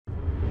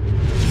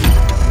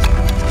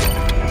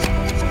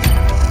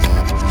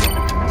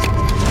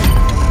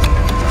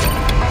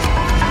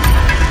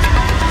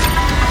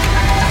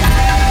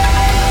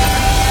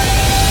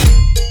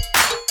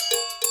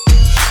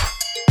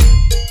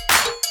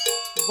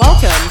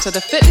to the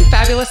Fit and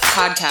Fabulous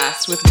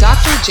podcast with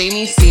Dr.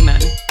 Jaime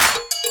Seaman.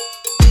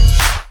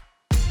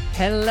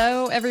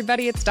 Hello,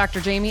 everybody. It's Dr.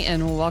 Jaime,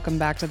 and welcome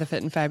back to the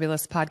Fit and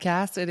Fabulous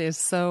podcast. It is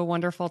so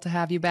wonderful to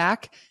have you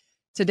back.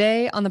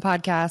 Today on the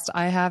podcast,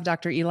 I have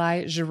Dr.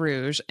 Elie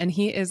Jarrouge, and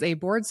he is a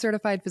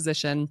board-certified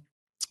physician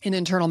in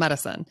internal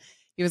medicine.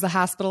 He was a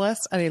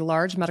hospitalist at a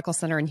large medical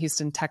center in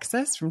Houston,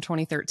 Texas from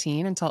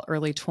 2013 until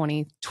early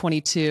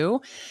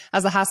 2022.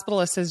 As a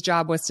hospitalist, his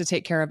job was to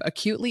take care of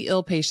acutely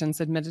ill patients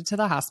admitted to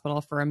the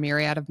hospital for a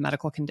myriad of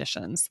medical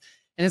conditions.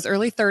 In his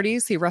early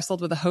 30s, he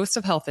wrestled with a host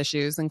of health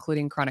issues,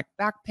 including chronic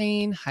back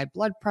pain, high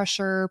blood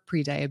pressure,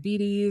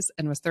 pre-diabetes,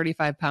 and was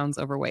 35 pounds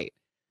overweight.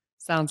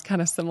 Sounds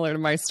kind of similar to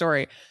my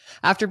story.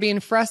 After being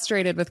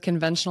frustrated with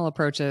conventional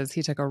approaches,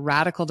 he took a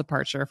radical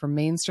departure from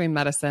mainstream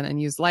medicine and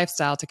used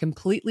lifestyle to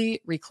completely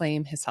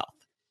reclaim his health.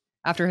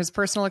 After his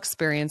personal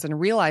experience and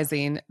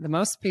realizing the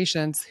most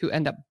patients who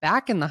end up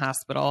back in the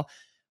hospital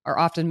are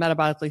often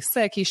metabolically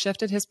sick, he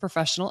shifted his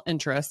professional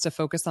interest to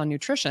focus on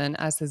nutrition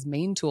as his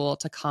main tool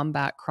to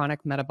combat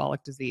chronic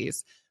metabolic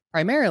disease,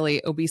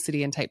 primarily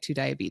obesity and type 2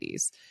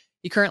 diabetes.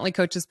 He currently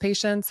coaches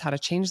patients how to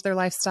change their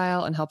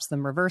lifestyle and helps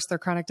them reverse their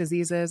chronic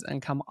diseases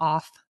and come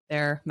off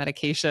their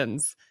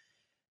medications.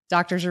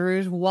 Dr.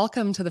 Jarrouge,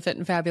 welcome to the Fit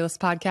and Fabulous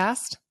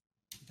podcast.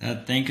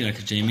 Thank you,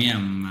 Dr. Jaime.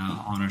 I'm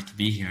honored to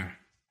be here.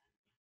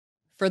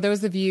 For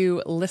those of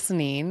you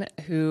listening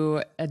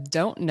who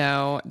don't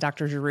know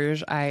Dr.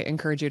 Jarrouge, I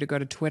encourage you to go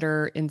to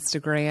Twitter,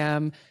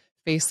 Instagram,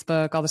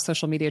 Facebook, all the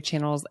social media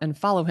channels, and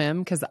follow him,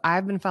 because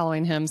I've been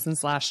following him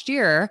since last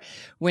year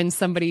when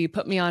somebody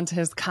put me onto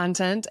his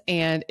content,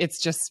 and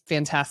it's just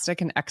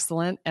fantastic and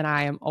excellent. And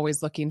I am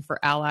always looking for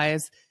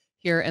allies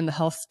here in the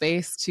health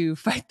space to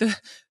fight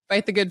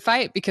the good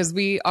fight, because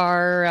we're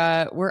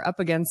up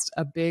against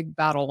a big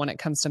battle when it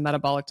comes to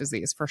metabolic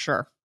disease, for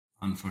sure.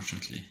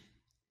 Unfortunately.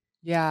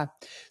 Yeah.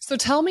 So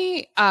tell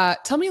me a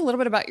little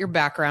bit about your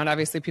background.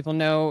 Obviously, people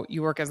know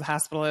you work as a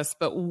hospitalist,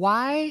 but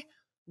why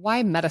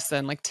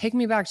medicine? Like, take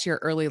me back to your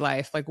early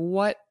life. Like,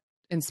 what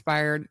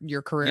inspired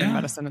your career in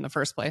medicine in the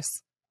first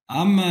place?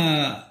 I'm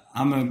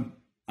from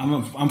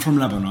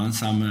Lebanon,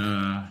 so I'm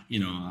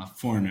a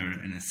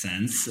foreigner in a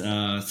sense.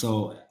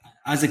 So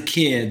as a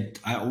kid,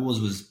 I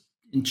always was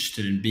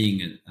interested in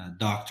being a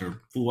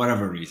doctor for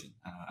whatever reason.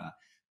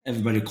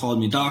 Everybody called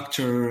me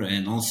doctor,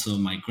 and also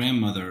my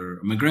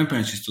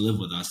grandparents used to live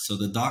with us, so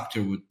the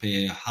doctor would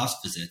pay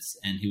house visits,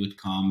 and he would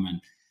come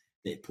and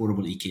the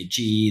portable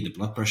EKG, the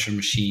blood pressure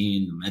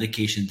machine, the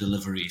medication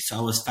delivery. So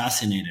I was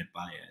fascinated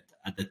by it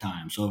at the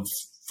time. So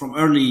from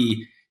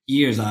early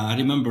years, I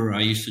remember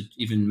I used to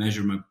even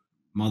measure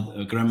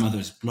my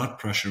grandmother's blood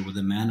pressure with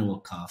a manual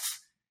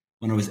cuff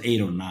when I was 8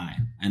 or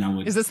 9. And I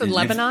would. Is this in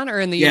Lebanon or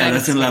in the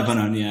United States? Yeah, that's in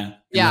Lebanon. Yeah.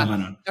 Yeah.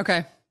 Lebanon.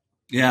 Okay.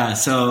 Yeah.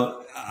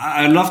 So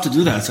I love to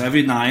do that. So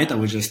every night I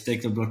would just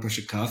take the blood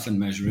pressure cuff and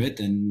measure it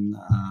and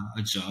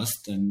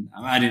adjust. And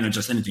I didn't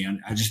adjust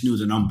anything. I just knew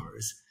the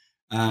numbers.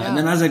 And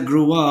then as I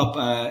grew up,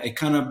 it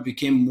kind of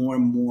became more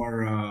and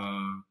more,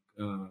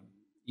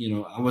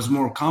 I was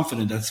more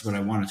confident that's what I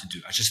wanted to do.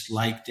 I just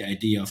liked the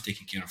idea of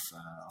taking care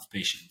of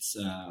patients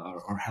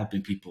or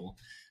helping people.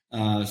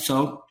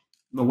 So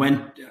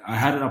when I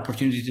had an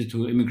opportunity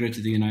to immigrate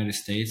to the United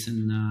States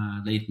in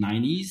late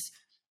 90s,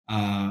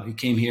 I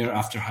came here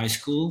after high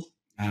school,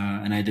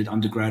 and I did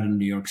undergrad in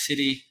New York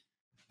City.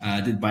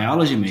 I did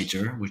biology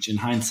major, which in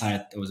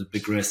hindsight, it was a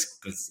big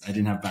risk because I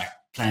didn't have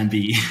plan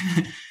B.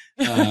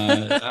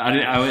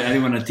 I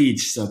didn't want to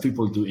teach, so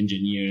people do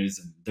engineers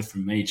and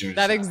different majors.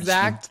 That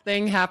exact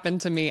thing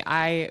happened to me.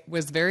 I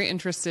was very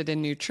interested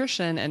in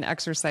nutrition and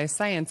exercise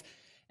science,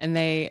 and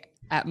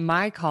at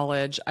my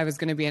college, I was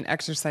going to be an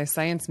exercise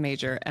science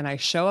major, and I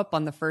show up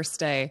on the first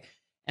day,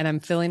 and I'm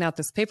filling out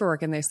this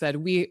paperwork, and they said,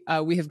 we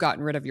have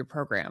gotten rid of your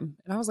program.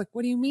 And I was like,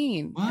 what do you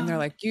mean? What? And they're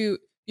like, you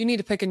need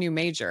to pick a new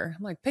major.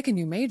 I'm like, pick a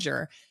new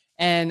major.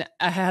 And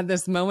I had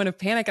this moment of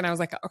panic, and I was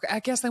like, okay, I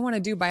guess I want to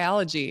do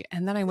biology.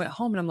 And then I went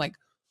home and I'm like,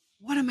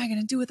 what am I going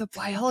to do with a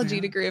biology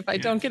degree if I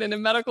don't get into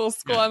medical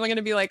school? Am I going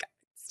to be like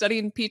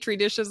studying Petri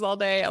dishes all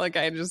day? Like,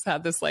 I just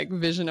had this like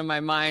vision in my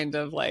mind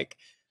of like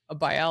a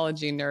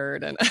biology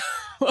nerd. And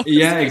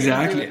yeah,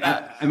 exactly.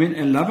 I mean,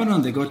 in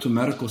Lebanon, they go to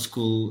medical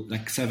school,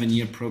 like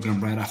 7-year program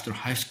right after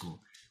high school,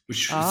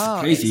 which is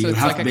crazy. So you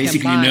have to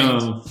basically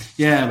know.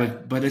 Yeah,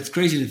 but it's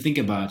crazy to think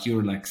about.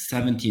 You're like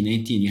 17,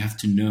 18. You have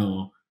to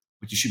know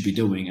what you should be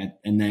doing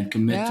and then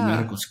commit to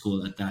medical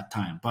school at that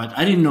time. But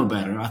I didn't know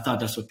better. I thought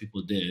that's what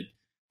people did.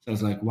 So I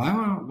was like, why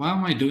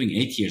am I doing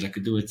 8 years? I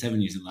could do it 7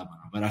 years in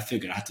Lebanon. But I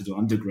figured I had to do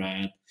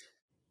undergrad.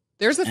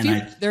 There's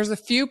a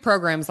few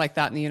programs like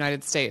that in the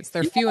United States.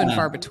 They're few and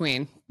far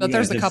between, but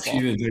there's a couple.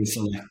 Few and very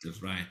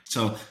selective, right?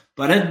 So,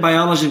 but I did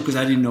biology because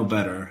I didn't know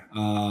better.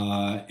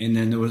 And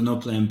then there was no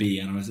plan B.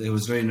 And it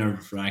was very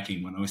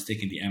nerve-wracking when I was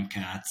taking the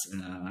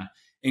MCATs.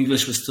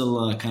 English was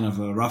still kind of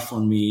rough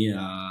on me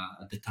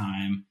at the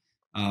time.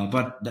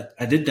 But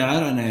I did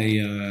that, and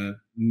I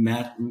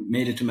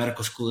made it to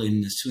medical school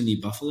in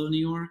SUNY Buffalo, New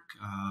York.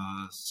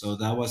 So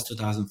that was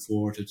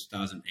 2004 to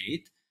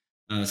 2008.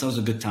 So it was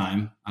a good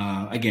time.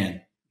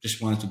 Again,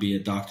 just wanted to be a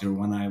doctor.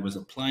 When I was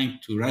applying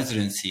to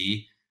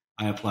residency,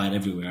 I applied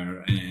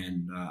everywhere,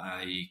 and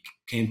I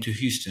came to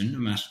Houston, a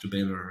master to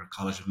Baylor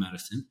College of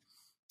Medicine,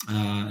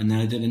 and then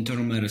I did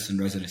internal medicine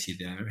residency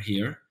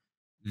here.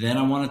 Then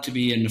I wanted to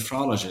be a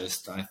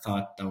nephrologist. I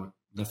thought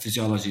the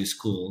physiology is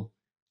cool,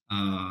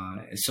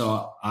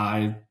 so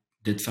I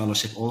did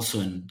fellowship also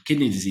in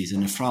kidney disease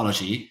and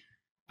nephrology.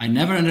 I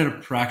never ended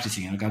up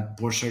practicing. I got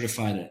board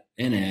certified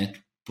in it,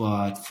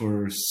 but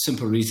for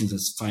simple reasons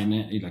as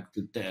like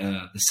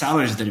the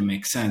salaries didn't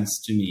make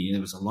sense to me.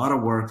 There was a lot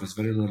of work, there was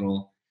very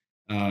little,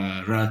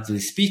 relatively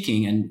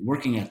speaking, and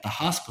working at the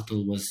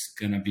hospital was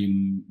going to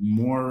be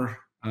more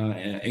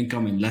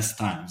income in less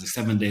time. It was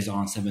like 7 days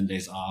on, 7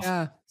 days off.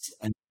 Yeah.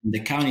 And in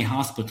the county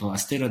hospital, I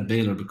stayed at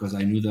Baylor because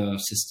I knew the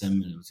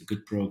system and it was a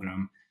good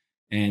program.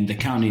 And the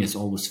county is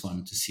always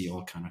fun to see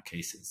all kind of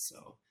cases.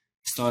 So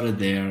started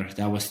there.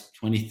 That was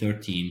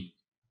 2013,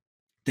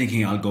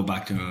 thinking I'll go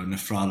back to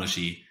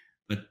nephrology,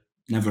 but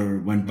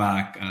never went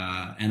back.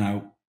 And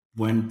I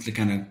went to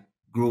kind of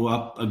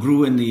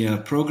grew in the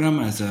program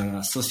as an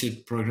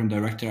associate program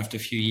director after a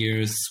few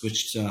years,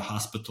 switched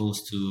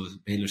hospitals to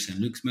Baylor St.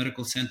 Luke's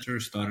Medical Center,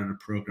 started a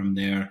program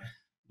there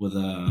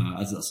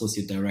as an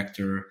associate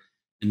director,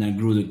 and then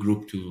grew the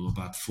group to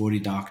about 40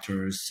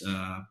 doctors.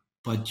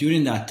 But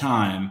during that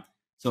time,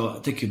 so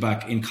I'll take you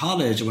back. In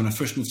college, when I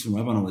first moved to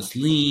Lebanon, I was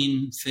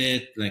lean,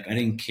 fit, like I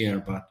didn't care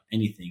about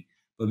anything.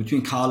 But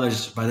between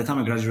college, by the time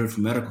I graduated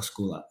from medical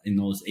school, in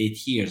those 8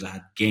 years, I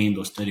had gained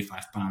those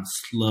 35 pounds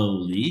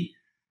slowly.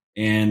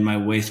 And my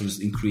weight was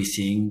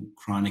increasing,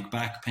 chronic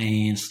back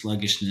pain,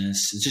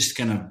 sluggishness. It just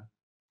kind of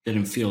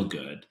didn't feel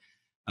good.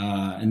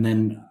 And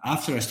then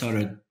after I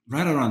started,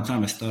 right around the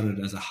time I started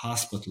as a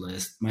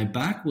hospitalist, my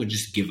back would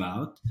just give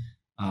out.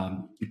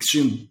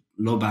 Extreme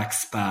low back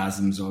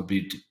spasms, or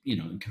be,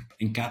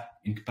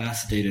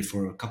 incapacitated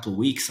for a couple of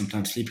weeks,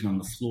 sometimes sleeping on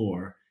the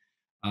floor.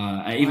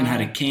 I even had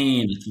a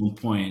cane at one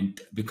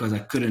point because I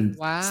couldn't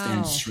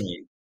stand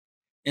straight.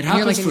 It happens.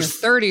 You're like in your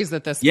 30s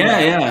at this point.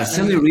 Yeah.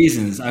 Similar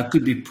reasons. I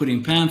could be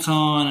putting pants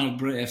on,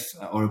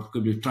 or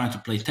could be trying to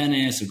play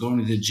tennis or going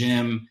to the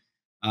gym,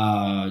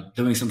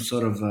 doing some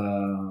sort of,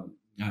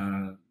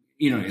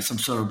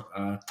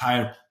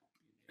 tire,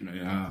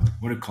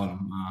 what do you call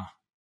them?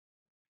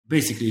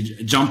 Basically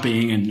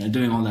jumping and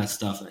doing all that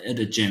stuff at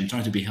the gym,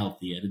 trying to be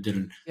healthy. It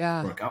didn't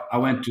work. I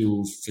went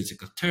to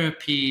physical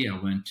therapy. I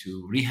went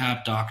to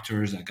rehab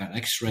doctors. I got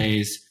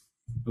x-rays.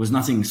 There was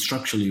nothing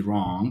structurally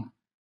wrong.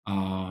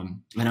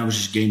 And I was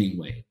just gaining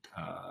weight.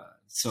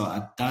 So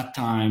at that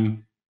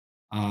time,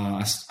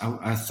 I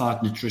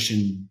thought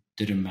nutrition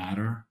didn't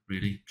matter,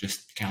 really,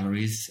 just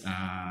calories.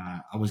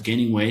 I was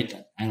gaining weight,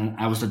 and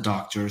I was a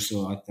doctor,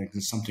 so I think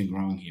there's something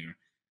wrong here.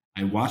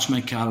 I watch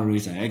my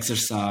calories, I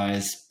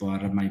exercise,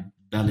 but my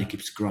belly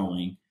keeps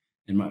growing,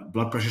 and my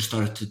blood pressure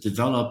started to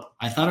develop.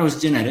 I thought it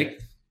was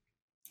genetic.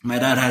 My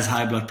dad has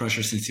high blood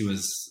pressure since he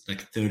was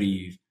like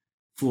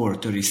 34,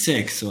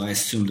 36, so I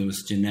assumed it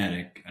was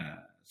genetic.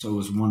 So it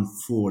was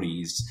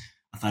 140s.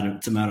 I thought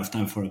it's a matter of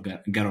time before I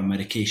got on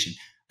medication.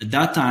 At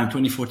that time,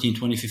 2014,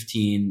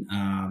 2015,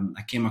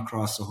 I came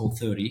across the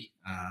Whole30,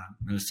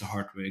 Melissa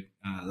Hartwig,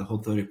 the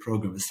Whole30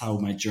 program. That's how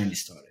my journey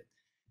started.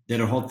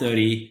 Did a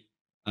Whole30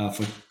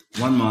 for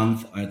 1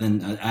 month, I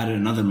then added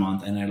another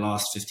month, and I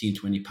lost 15,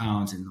 20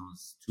 pounds in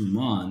those 2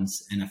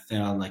 months, and I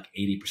felt like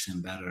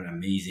 80% better,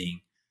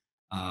 amazing.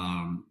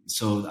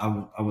 So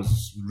I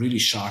was really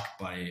shocked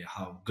by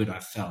how good I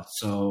felt.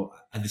 So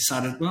I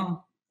decided,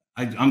 well,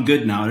 I'm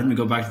good now. Let me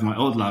go back to my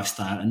old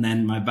lifestyle. And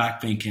then my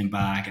back pain came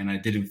back and I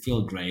didn't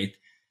feel great.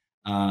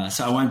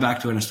 So I went back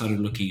to it and I started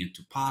looking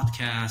into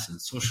podcasts and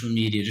social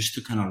media just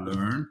to kind of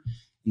learn.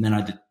 And then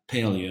I did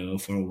paleo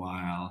for a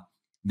while.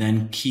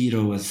 Then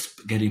keto was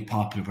getting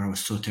popular, but I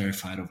was so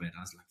terrified of it.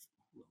 I was like,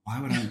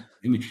 why would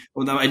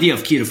well, the idea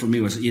of keto for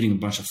me was eating a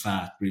bunch of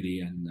fat,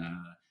 really, and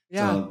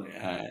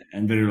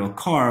and very low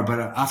carb. But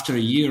after a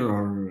year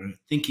or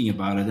thinking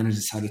about it, then I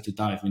decided to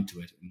dive into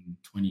it in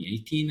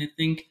 2018, I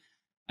think.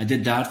 I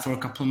did that for a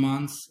couple of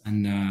months,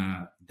 and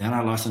then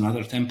I lost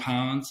another 10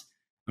 pounds.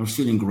 I was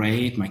feeling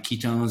great. My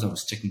ketones, I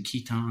was checking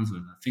ketones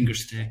with a finger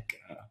stick.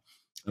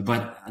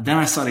 But then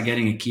I started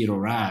getting a keto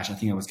rash. I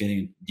think I was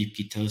getting deep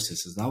ketosis,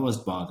 so that was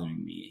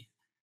bothering me.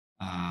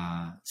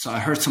 So I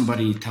heard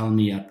somebody tell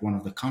me at one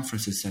of the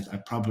conferences that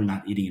I'm probably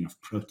not eating enough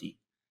protein,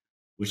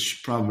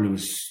 which probably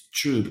was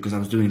true because I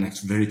was doing like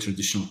very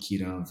traditional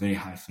keto, very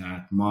high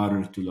fat,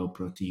 moderate to low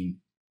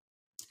protein.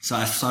 So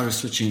I started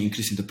switching,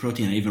 increasing the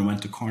protein. I even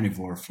went to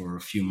carnivore for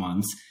a few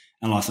months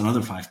and lost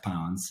another 5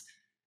 pounds.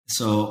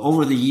 So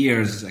over the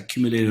years, I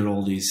accumulated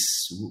all these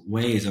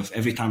ways of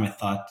every time I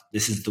thought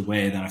this is the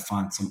way, then I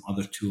found some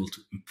other tool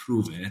to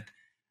improve it,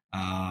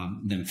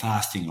 then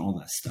fasting and all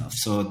that stuff.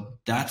 So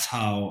that's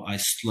how I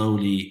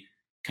slowly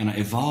kind of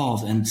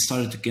evolved and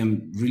started to get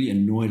really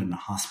annoyed in the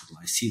hospital.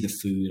 I see the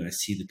food, I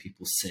see the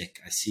people sick,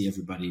 I see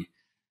everybody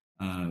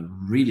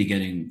really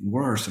getting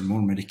worse and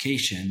more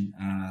medication.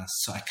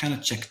 So I kind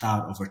of checked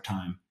out over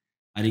time.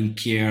 I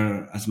didn't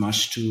care as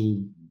much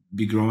to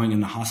be growing in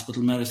the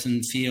hospital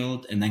medicine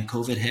field. And then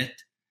COVID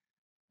hit.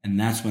 And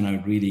that's when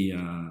I really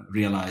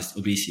realized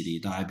obesity,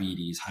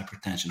 diabetes,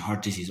 hypertension,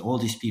 heart disease, all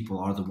these people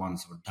are the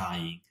ones who are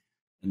dying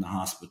in the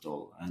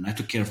hospital. And I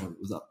took care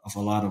of a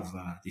lot of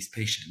these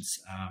patients.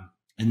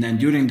 And then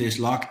during this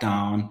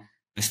lockdown,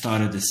 I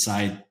started this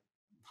side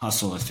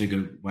hustle. I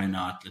figured, why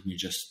not? Let me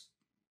just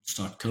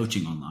start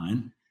coaching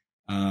online.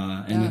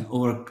 And then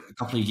over a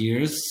couple of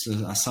years,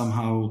 I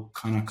somehow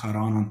kind of caught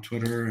on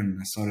Twitter, and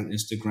I started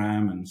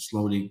Instagram, and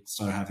slowly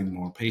started having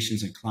more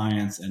patients and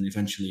clients. And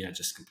eventually I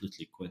just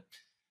completely quit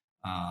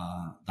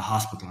the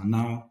hospital. And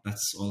now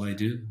that's all I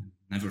do.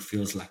 It never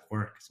feels like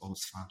work. It's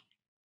always fun.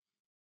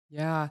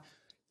 Yeah.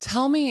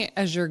 Tell me,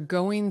 as you're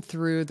going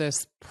through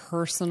this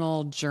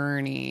personal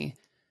journey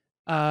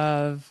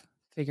of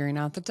figuring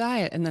out the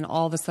diet, and then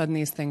all of a sudden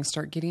these things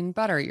start getting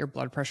better. Your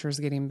blood pressure is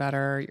getting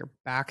better. Your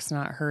back's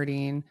not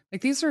hurting.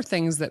 Like, these are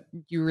things that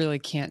you really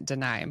can't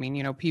deny. I mean,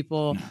 you know,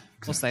 people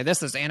will say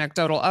this is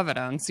anecdotal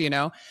evidence, you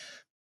know,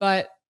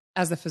 but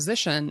as a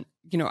physician,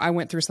 you know, I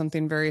went through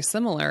something very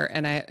similar.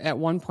 And at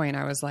one point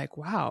I was like,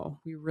 wow,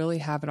 we really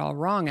have it all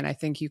wrong. And I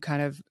think you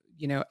kind of,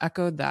 you know,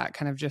 echoed that,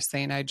 kind of just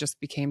saying, I just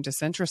became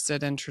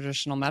disinterested in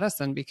traditional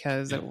medicine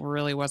because it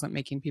really wasn't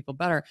making people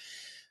better.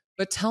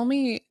 But tell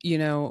me, you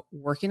know,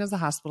 working as a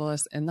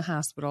hospitalist in the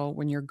hospital,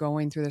 when you're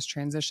going through this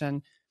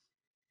transition,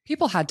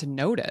 people had to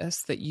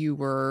notice that you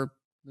were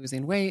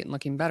losing weight and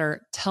looking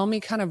better. Tell me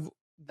kind of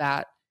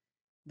that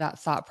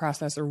thought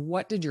process, or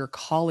what did your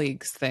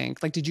colleagues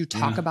think? Like, did you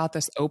talk about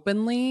this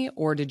openly,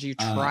 or did you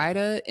try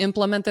to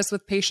implement this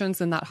with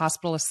patients in that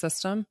hospitalist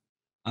system?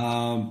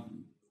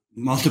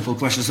 Multiple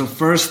questions. So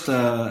first,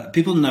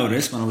 people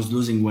noticed when I was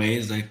losing weight.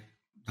 It's like,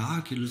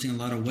 Doc, you're losing a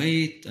lot of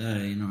weight.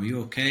 You know,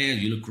 you okay?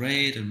 You look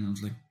great. And I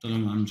was like, tell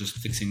them I'm just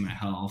fixing my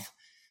health.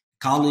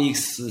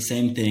 Colleagues, the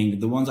same thing.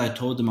 The ones I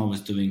told them I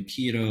was doing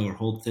keto or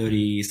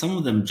Whole30, some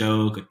of them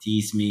joke or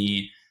tease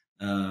me.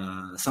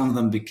 Some of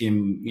them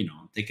became, you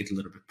know, take it a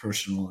little bit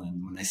personal.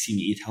 And when they see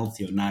me eat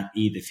healthy or not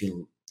eat, they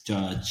feel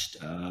judged.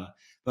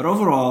 But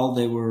overall,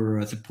 they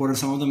were supportive.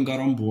 Some of them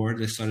got on board.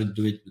 They started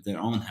to do it with their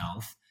own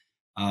health.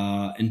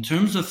 In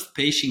terms of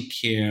patient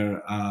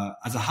care,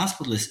 as a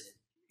hospitalist,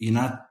 you're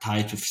not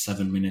tied to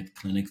 7-minute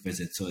clinic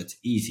visits, so it's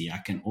easy. I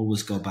can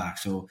always go back.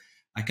 So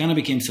I kind of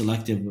became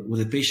selective with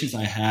the patients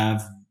I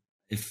have.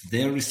 If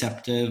they're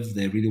receptive,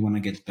 they really want to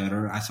get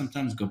better, I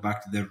sometimes go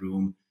back to their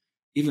room,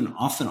 even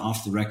often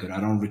off the record. I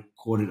don't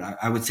record it.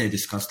 I would say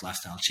discuss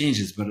lifestyle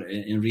changes, but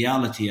in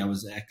reality, I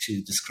was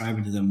actually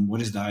describing to them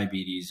what is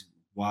diabetes,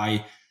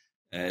 why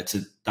it's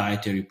a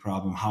dietary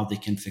problem, how they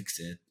can fix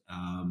it.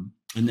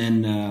 And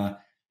then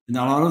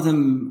a lot of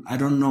them, I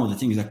don't know. The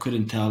thing is, I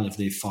couldn't tell if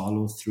they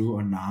follow through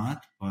or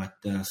not, but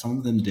some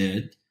of them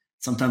did.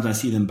 Sometimes I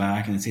see them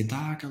back and they say,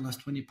 Doc, I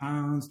lost 20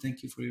 pounds.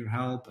 Thank you for your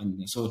help.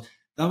 And so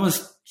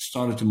that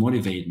started to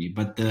motivate me.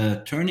 But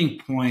the turning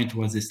point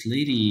was this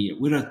lady.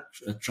 We're at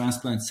a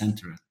transplant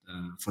center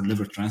for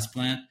liver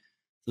transplant.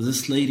 So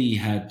this lady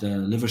had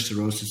liver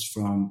cirrhosis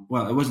it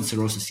wasn't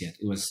cirrhosis yet.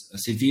 It was a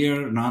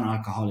severe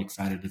non-alcoholic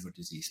fatty liver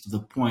disease, to the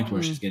point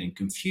where she's getting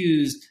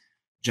confused,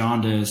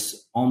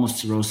 jaundice, almost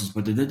cirrhosis,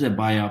 but they did a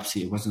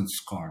biopsy. It wasn't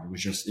scarred. It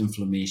was just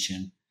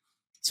inflammation.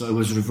 So it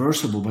was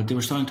reversible, but they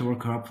were starting to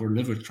work her up for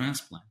liver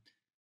transplant.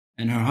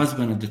 And her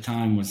husband at the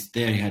time was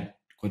there. He had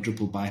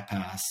quadruple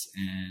bypass,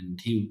 and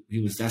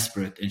he was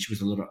desperate, and she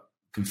was a little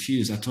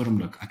confused. I told him,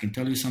 look, I can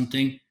tell you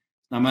something.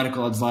 Not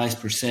medical advice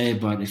per se,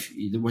 but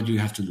what do you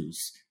have to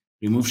lose?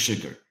 Remove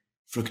sugar,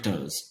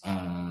 fructose.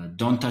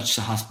 Don't touch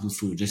the hospital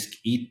food. Just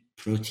eat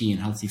protein,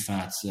 healthy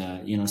fats,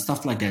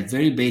 stuff like that.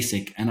 Very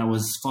basic. And I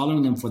was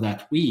following them for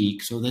that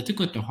week. So they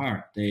took it to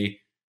heart. They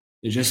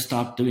just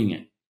stopped doing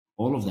it.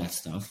 All of that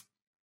stuff.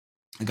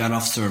 I got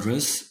off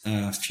service.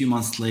 A few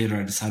months later,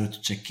 I decided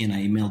to check in.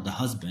 I emailed the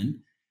husband.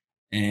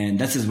 And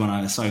that's when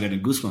I started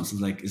getting goosebumps.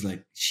 It's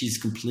like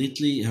she's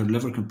her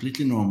liver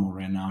completely normal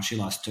right now. She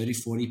lost 30,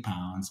 40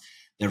 pounds.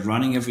 They're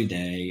running every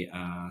day.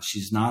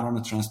 She's not on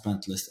a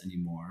transplant list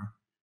anymore.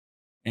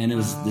 And it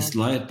was this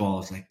light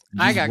bulb, like,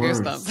 I got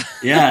goosebumps.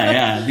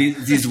 Yeah.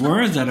 These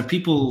words that are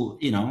people,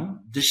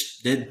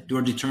 they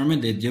were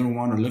determined they didn't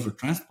want a liver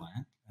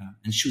transplant.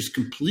 And she was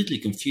completely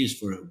confused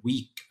for a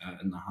week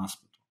in the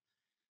hospital.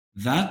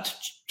 That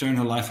turned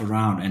her life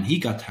around, and he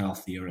got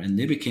healthier, and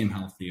they became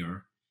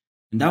healthier.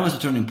 And that was the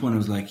turning point. I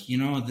was like,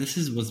 this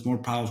is what's more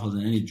powerful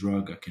than any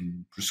drug I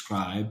can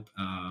prescribe.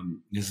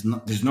 There's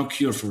no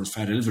cure for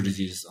fatty liver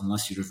disease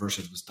unless you reverse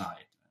it with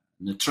diet.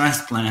 In the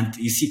transplant,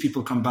 you see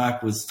people come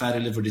back with fatty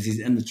liver disease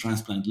in the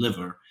transplant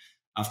liver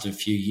after a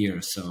few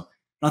years. So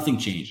nothing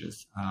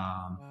changes.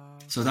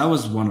 So that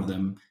was one of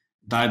them.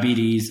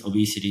 Diabetes,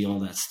 obesity, all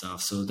that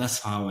stuff. So that's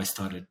how I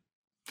started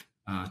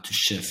to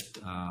shift.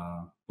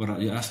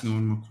 You asked me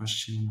one more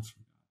question?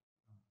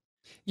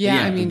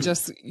 Yeah, I mean,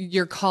 just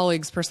your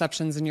colleagues'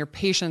 perceptions and your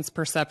patients'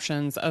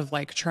 perceptions of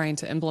like trying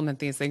to implement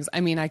these things.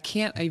 I mean, I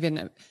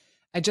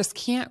just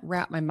can't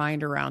wrap my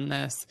mind around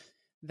this,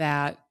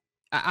 that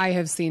I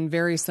have seen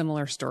very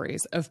similar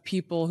stories of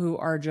people who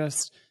are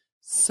just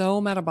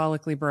so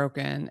metabolically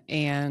broken,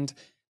 and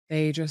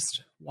they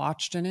just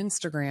watched an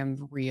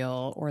Instagram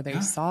reel or they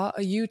Yeah. saw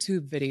a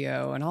YouTube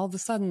video, and all of a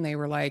sudden they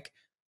were like,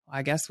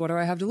 I guess, what do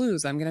I have to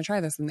lose? I'm going to try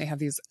this. And they have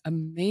these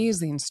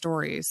amazing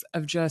stories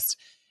of just,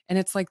 and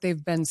it's like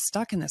they've been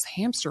stuck in this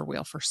hamster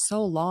wheel for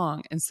so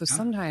long. And so Yeah.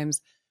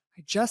 sometimes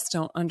I just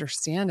don't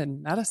understand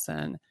in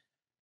medicine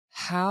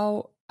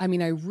how, I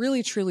mean, I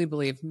really truly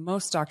believe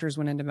most doctors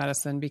went into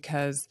medicine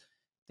because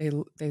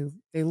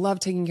they love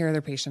taking care of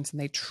their patients and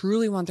they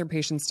truly want their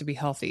patients to be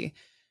healthy.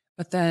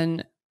 But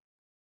then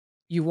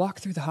you walk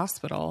through the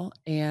hospital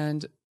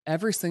and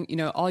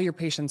all your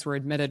patients were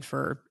admitted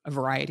for a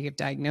variety of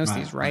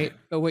diagnoses, right?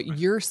 But what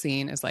you're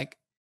seeing is like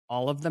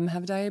all of them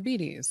have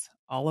diabetes,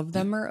 all of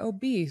them are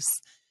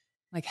obese.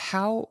 Like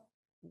how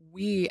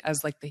we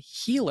as like the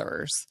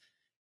healers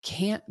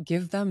can't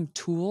give them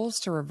tools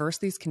to reverse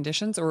these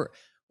conditions, or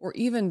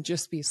even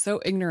just be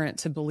so ignorant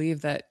to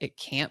believe that it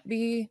can't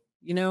be,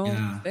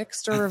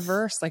 fixed or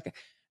reversed. Like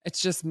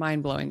it's just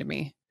mind blowing to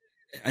me.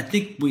 I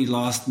think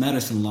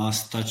medicine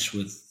lost touch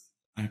with,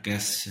 I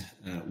guess,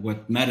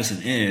 what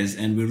medicine is,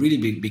 and we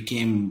really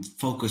became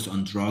focused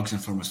on drugs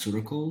and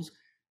pharmaceuticals.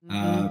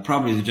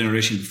 Probably the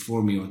generation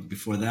before me or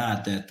before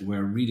that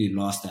were really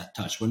lost that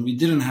touch. When we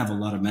didn't have a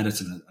lot of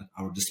medicine at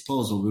our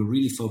disposal, we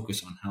really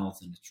focused on health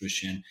and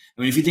nutrition.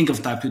 I mean, if you think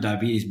of type 2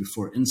 diabetes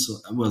before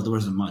insulin, well, there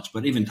wasn't much,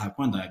 but even type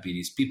 1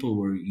 diabetes, people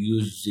were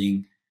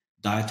using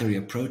dietary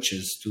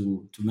approaches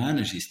to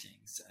manage these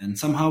things. And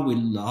somehow we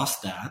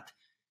lost that.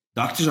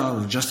 Doctors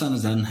are just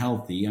as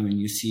unhealthy. I mean,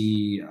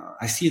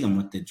 I see them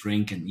what they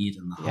drink and eat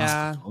in the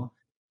hospital.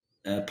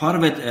 Part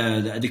of it,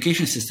 the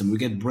education system, we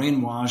get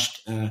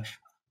brainwashed.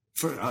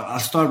 I'll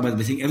start by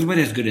the thing.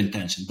 Everybody has good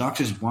intention.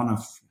 Doctors want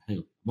to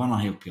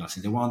help people.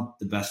 They want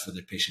the best for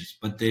their patients,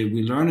 but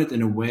we learn it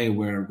in a way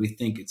where we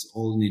think it's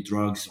only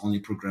drugs, only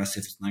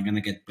progressive. It's not going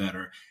to get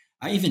better.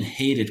 I even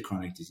hated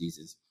chronic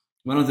diseases.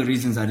 One of the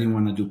reasons I didn't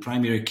want to do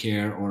primary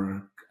care,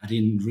 or I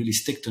didn't really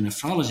stick to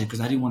nephrology, because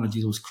I didn't want to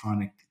deal with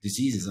chronic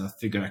diseases. I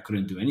figured I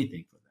couldn't do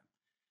anything for them.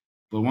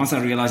 But once I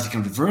realized you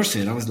can reverse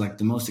it, I was like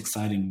the most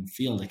exciting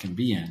field I can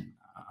be in,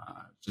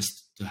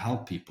 just to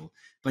help people.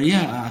 But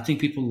yeah, I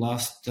think people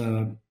lost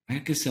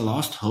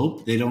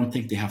hope. They don't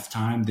think they have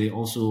time. They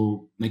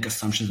also make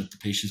assumptions that the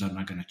patients are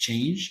not going to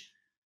change.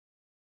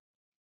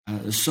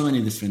 There's so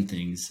many different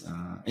things.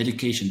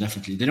 Education,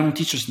 definitely. They don't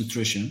teach us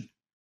nutrition.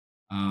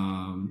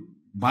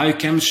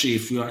 Biochemistry,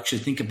 if you actually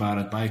think about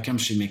it,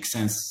 biochemistry makes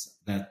sense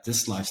that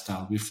this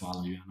lifestyle we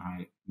follow you and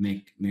I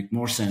make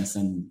more sense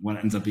than what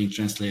ends up being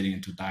translating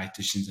into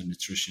dietitians and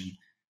nutrition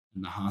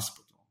in the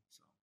hospital.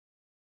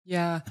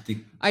 Yeah,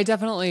 I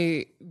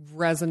definitely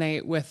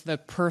resonate with the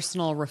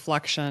personal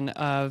reflection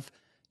of,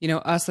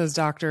 us as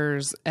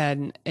doctors,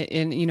 and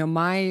in,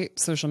 my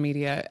social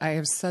media, I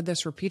have said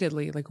this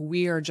repeatedly, like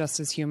we are just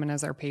as human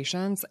as our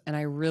patients. And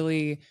I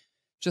really,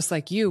 just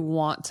like you,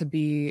 want to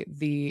be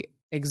the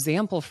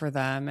example for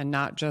them and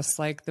not just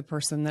like the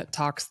person that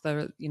talks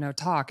the,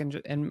 talk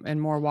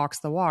and more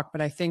walks the walk.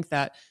 But I think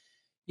that,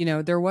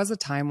 there was a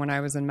time when I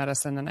was in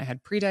medicine and I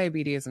had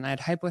pre-diabetes and I had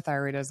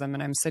hypothyroidism,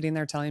 and I'm sitting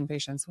there telling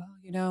patients,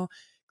 well,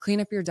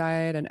 clean up your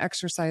diet and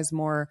exercise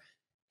more,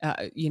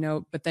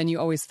 but then you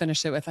always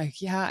finish it with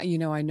like, yeah,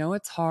 I know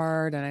it's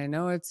hard and I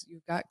know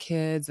you've got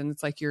kids, and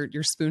it's like you're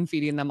spoon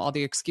feeding them all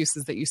the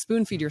excuses that you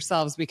spoon feed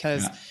yourselves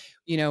because,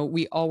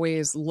 we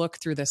always look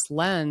through this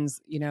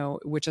lens,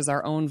 which is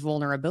our own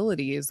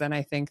vulnerabilities. And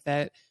I think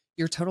that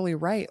you're totally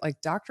right. Like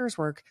doctors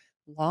work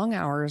long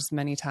hours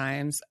many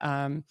times.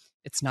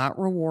 It's not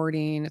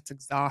rewarding, it's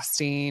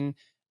exhausting.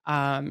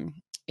 And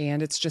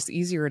it's just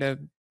easier to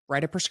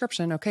write a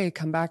prescription. Okay,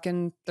 come back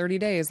in 30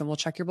 days and we'll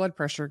check your blood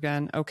pressure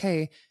again.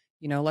 Okay,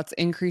 let's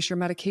increase your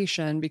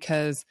medication,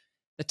 because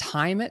the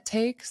time it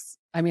takes,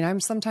 I mean, I'm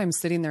sometimes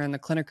sitting there in the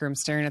clinic room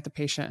staring at the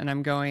patient and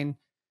I'm going,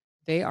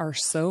 they are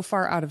so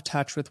far out of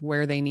touch with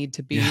where they need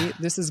to be. Yeah.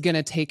 This is going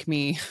to take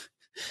me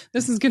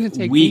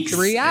weeks. Me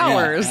 3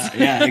 hours.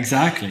 Yeah,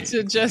 exactly.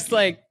 to just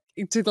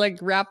to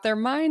wrap their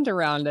mind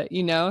around it,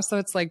 So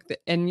it's like,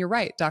 and you're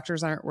right.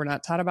 Doctors we're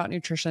not taught about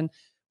nutrition.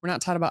 We're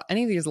not taught about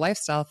any of these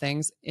lifestyle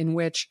things, in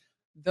which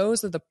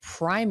those are the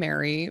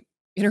primary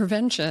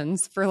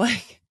interventions for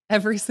like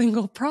every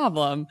single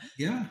problem.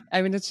 Yeah.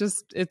 I mean,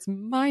 it's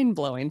mind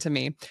blowing to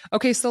me.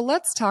 Okay. So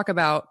let's talk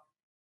about,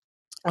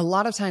 a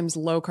lot of times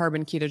low carb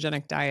and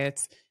ketogenic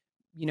diets,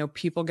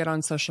 people get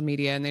on social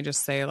media and they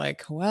just say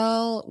like,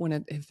 well,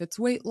 if it's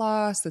weight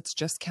loss, it's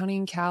just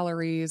counting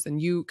calories.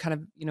 And you kind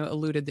of,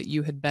 alluded that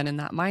you had been in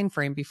that mind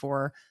frame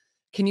before.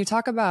 Can you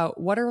talk about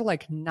what are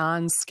like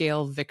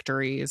non-scale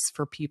victories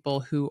for people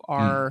who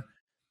are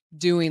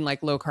doing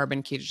like low carb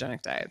and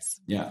ketogenic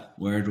diets? Yeah.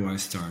 Where do I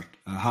start?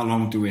 How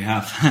long do we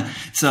have?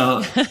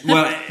 So,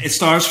 well, it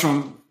starts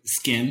from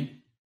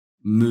skin,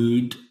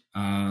 mood,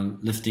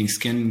 lifting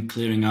skin,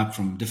 clearing up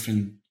from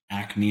different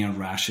acne and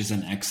rashes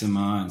and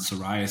eczema and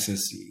psoriasis.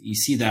 You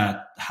see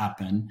that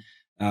happen.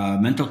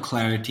 Mental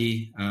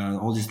clarity,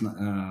 all these,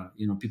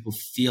 people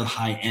feel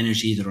high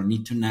energy. They don't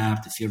need to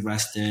nap. They feel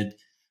rested.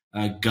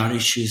 gut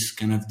issues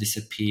kind of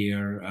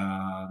disappear,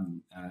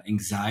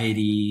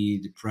 anxiety,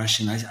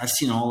 depression. I've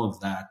seen all of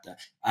that.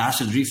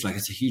 Acid reflux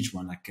is a huge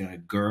one, like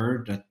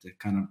GERD that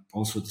kind of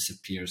also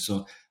disappears.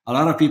 So a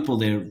lot of people,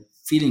 they're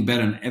feeling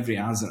better in every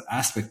other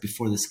aspect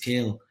before the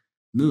scale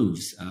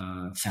moves.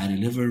 Fatty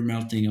liver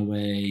melting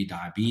away,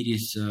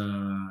 diabetes,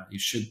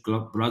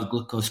 blood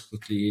glucose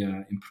quickly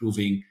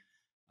improving.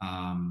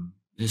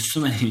 There's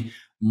so many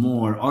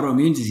more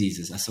autoimmune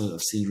diseases.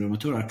 I've seen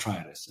rheumatoid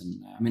arthritis,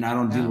 and I mean, I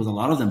don't deal with a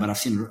lot of them, but I've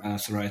seen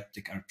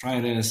psoriatic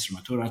arthritis,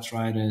 rheumatoid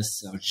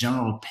arthritis,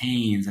 general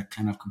pains that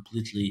kind of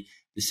completely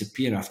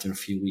disappear after a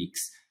few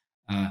weeks.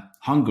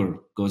 Hunger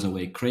goes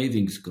away,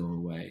 cravings go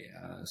away.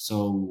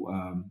 So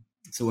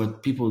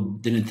what people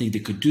didn't think they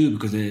could do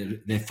because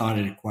they thought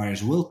it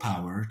requires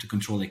willpower to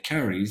control their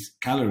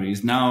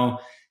calories. Now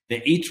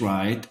they eat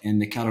right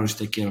and the calories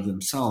take care of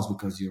themselves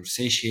because you're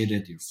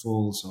satiated, you're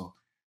full.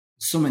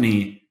 So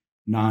many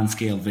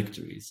non-scale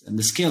victories, and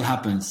the scale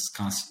happens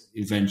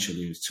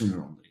eventually, sooner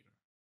or later.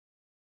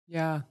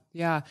 Yeah.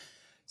 Yeah.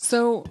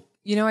 So,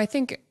 I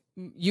think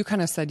you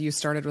kind of said you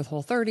started with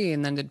Whole30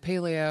 and then did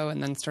paleo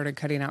and then started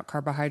cutting out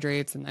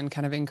carbohydrates and then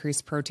kind of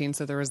increased protein.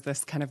 So there was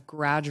this kind of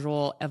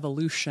gradual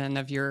evolution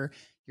of your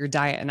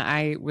diet. And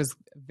I was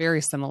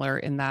very similar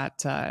in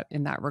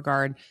that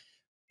regard.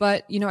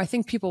 But, I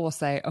think people will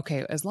say,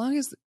 okay, as long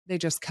as they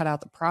just cut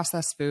out the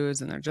processed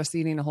foods and they're just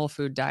eating a whole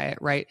food diet,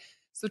 right?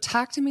 So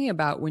talk to me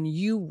about when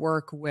you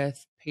work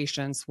with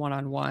patients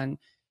one-on-one,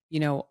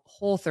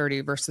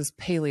 Whole30 versus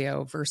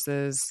paleo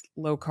versus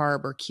low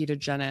carb or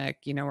ketogenic,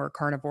 or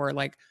carnivore,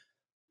 like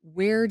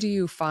where do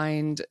you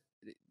find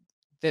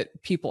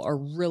that people are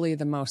really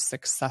the most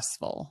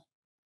successful?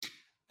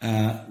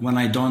 When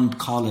I don't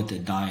call it a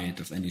diet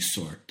of any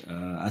sort,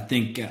 I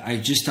think I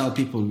just tell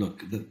people,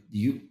 look,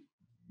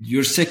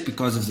 you're sick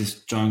because of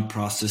this strong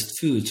processed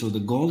food. So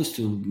the goal is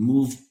to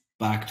move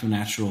back to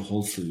natural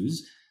whole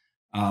foods.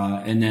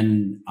 And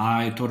then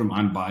I told them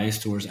I'm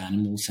biased towards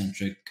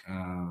animal-centric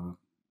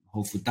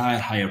whole food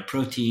diet, higher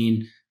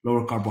protein,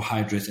 lower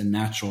carbohydrates, and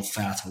natural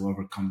fats,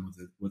 however, come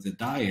with the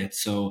diet.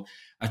 So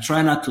I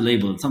try not to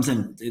label it.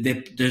 Sometimes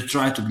they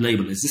try to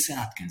label it. Is this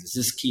Atkins? Is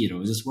this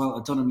keto? Is this, well,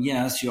 I told them,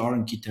 yes, you are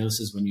in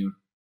ketosis when you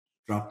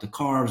drop the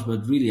carbs,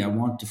 but really I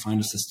want to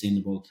find a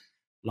sustainable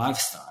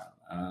lifestyle.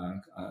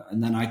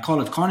 And then I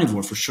call it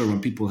carnivore for sure when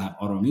people have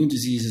autoimmune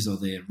diseases or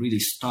they're really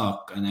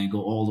stuck and I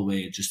go all the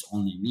way just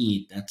only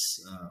meat.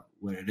 That's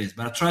where it is.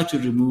 But I try to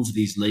remove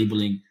these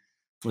labeling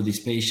for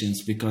these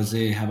patients because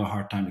they have a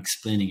hard time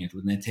explaining it.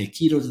 When they take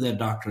keto to their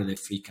doctor, they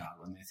freak out.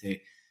 When they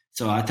say,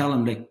 so I tell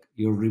them, like,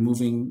 you're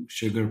removing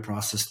sugar,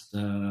 processed,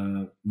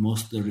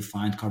 mostly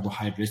refined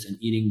carbohydrates and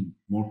eating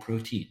more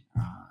protein.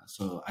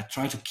 So I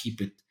try to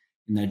keep it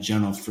in that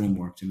general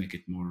framework to make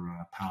it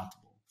more palatable.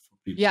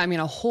 Yeah, I mean,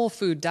 a whole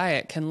food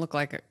diet can look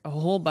like a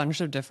whole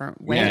bunch of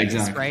different ways,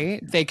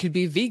 right? They could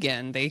be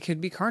vegan, they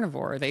could be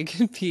carnivore, they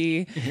could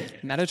be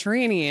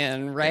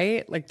Mediterranean,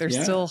 right? Like there's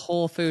still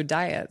whole food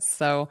diets.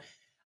 So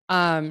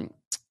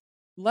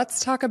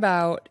let's talk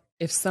about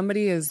if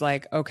somebody is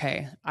like,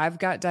 okay, I've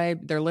got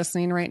they're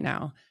listening right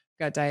now,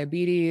 I've got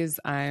diabetes,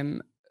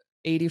 I'm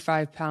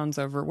 85 pounds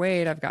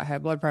overweight, I've got high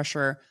blood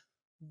pressure.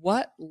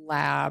 What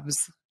labs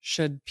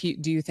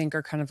do you think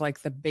are kind of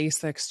like the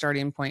basic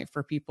starting point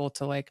for people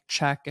to like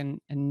check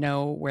and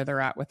know where they're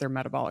at with their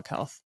metabolic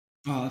health?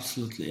 Oh,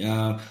 absolutely.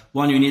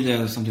 One, you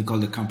need something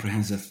called a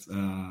comprehensive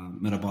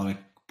metabolic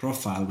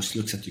profile, which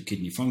looks at your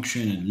kidney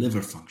function and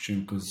liver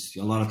function, because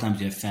a lot of times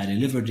you have fatty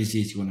liver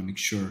disease. You want to make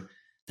sure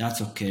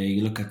that's okay.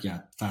 You look at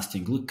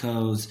fasting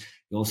glucose.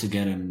 You also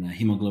get a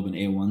hemoglobin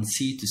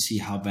A1C to see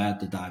how bad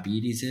the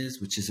diabetes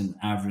is, which is an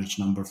average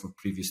number for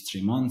previous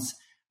 3 months.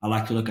 I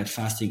like to look at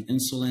fasting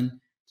insulin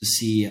to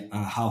see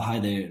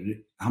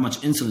how much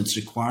insulin is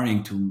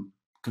requiring to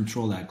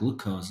control that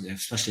glucose,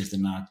 especially if they're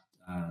not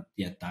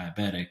yet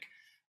diabetic.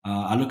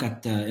 I look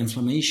at the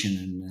inflammation,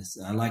 and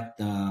I like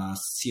the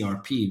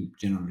CRP,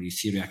 generally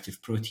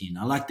C-reactive protein.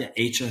 I like the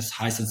HS,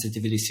 high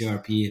sensitivity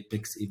CRP. It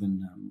picks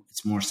even,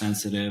 it's more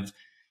sensitive.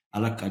 I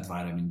look at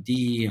vitamin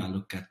D. I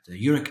look at the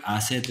uric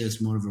acid.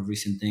 It's more of a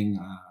recent thing.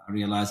 I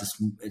realize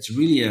it's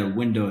really a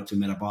window to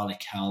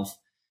metabolic health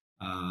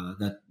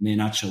that may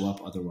not show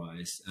up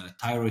otherwise.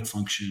 Thyroid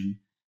function.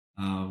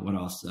 What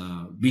else?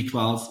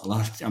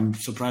 B12. I'm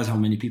surprised how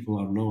many people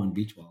are low in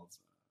B12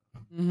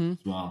 as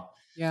well.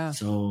 Yeah.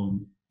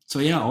 So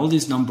yeah, all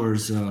these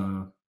numbers.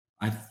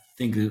 I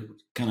think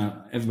kind of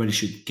everybody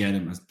should get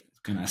them as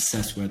kind of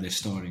assess where they're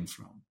starting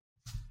from.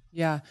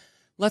 Yeah.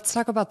 Let's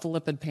talk about the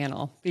lipid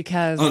panel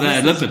because the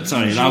lipid.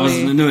 Sorry, I was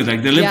new.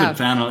 Like the lipid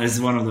panel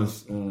is one of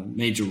the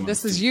major ones.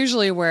 This is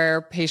usually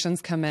where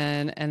patients come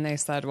in and they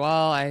said,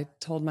 "Well, I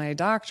told my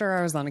doctor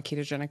I was on a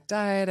ketogenic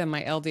diet and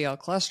my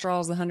LDL cholesterol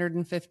is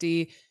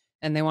 150,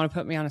 and they want to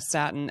put me on a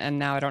statin, and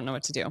now I don't know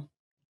what to do."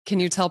 Can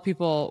you tell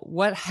people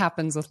what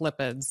happens with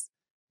lipids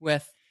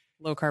with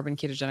low carb and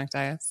ketogenic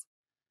diets?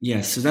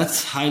 Yes, so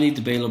that's highly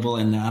debatable,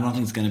 and I don't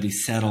think it's going to be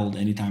settled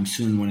anytime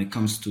soon when it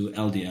comes to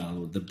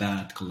LDL, the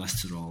bad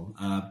cholesterol.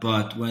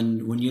 But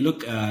when you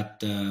look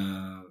at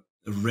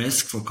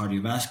risk for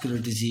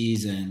cardiovascular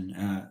disease and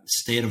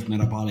state of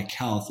metabolic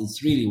health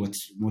is really what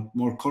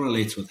more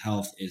correlates with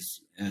health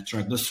is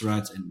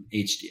triglycerides and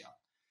HDL.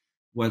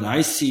 What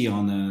I see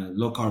on a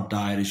low carb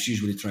diet is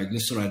usually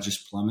triglycerides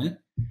just plummet,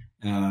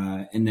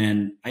 and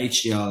then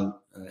HDL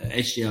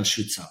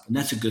shoots up, and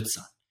that's a good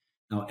sign.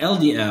 Now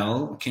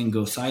LDL can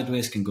go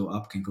sideways, can go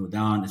up, can go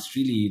down. It's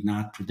really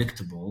not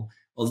predictable.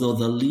 Although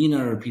the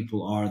leaner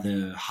people are,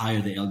 the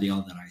higher the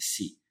LDL that I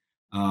see.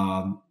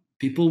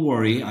 People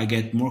worry. I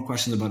get more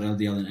questions about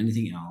LDL than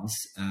anything else.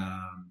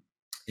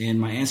 And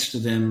my answer to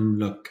them,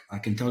 look, I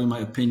can tell you my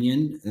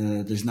opinion.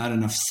 There's not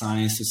enough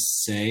science to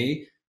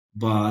say,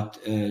 but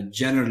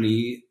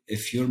generally,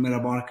 if you're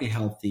metabolically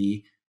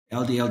healthy,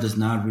 LDL does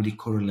not really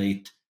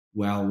correlate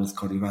well with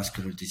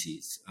cardiovascular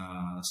disease.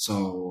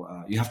 So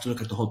you have to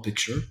look at the whole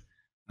picture.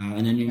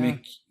 And then you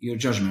make your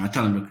judgment. I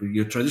tell them, look,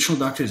 your traditional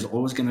doctor is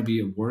always going to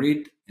be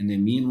worried. And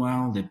then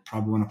meanwhile, they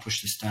probably want to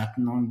push the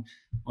statin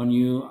on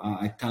you.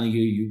 I tell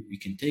you, you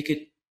can take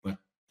it, but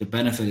the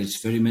benefit is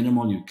very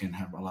minimal. You can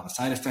have a lot of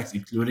side effects,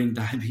 including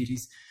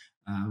diabetes,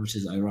 which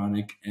is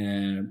ironic.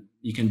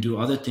 You can do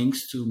other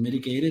things to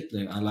mitigate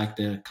it. I like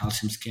the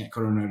calcium scan,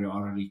 coronary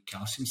artery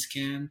calcium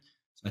scan.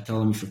 So I tell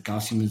them if your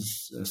calcium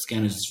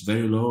scan is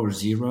very low or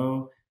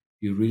zero,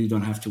 you really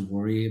don't have to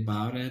worry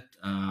about it.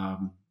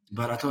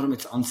 But I told him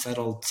it's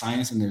unsettled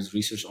science and there's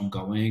research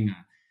ongoing.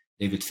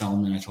 David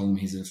Feldman, I told him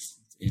he's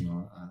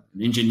an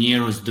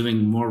engineer who's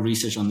doing more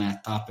research on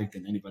that topic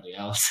than anybody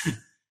else.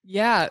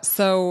 Yeah.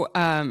 So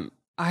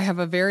I have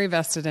a very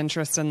vested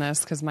interest in this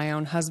because my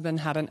own husband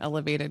had an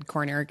elevated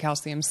coronary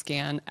calcium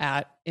scan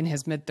in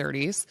his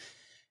mid-30s,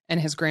 and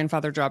his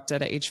grandfather dropped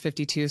it at age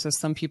 52. So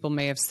some people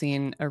may have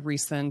seen a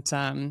recent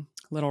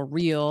little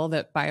reel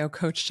that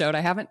BioCoach showed. I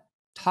haven't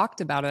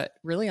talked about it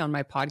really on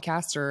my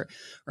podcast or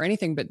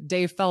anything, but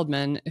Dave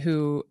Feldman,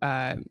 who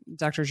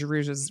Dr.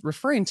 Jarrouge is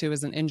referring to,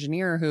 is an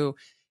engineer who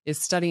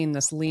is studying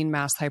this lean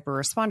mass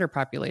hyperresponder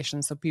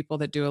population. So people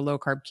that do a low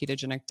carb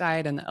ketogenic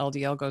diet and the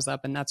LDL goes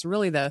up, and that's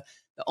really the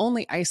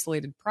only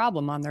isolated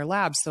problem on their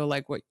lab. So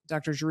like what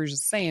Dr. Jarrouge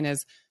is saying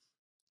is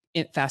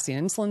fasting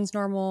insulin's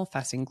normal,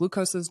 fasting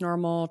glucose is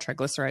normal,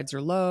 triglycerides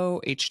are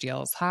low,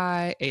 HDL is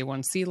high,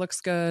 A1C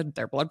looks good,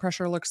 their blood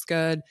pressure looks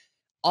good.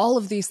 All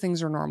of these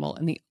things are normal.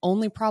 And the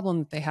only problem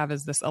that they have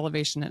is this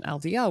elevation in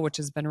LDL, which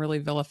has been really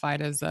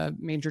vilified as a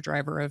major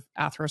driver of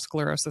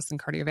atherosclerosis and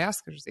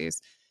cardiovascular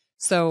disease.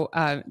 So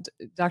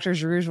Dr.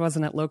 Jarrouge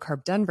wasn't at Low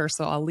Carb Denver,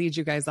 so I'll lead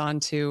you guys on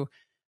to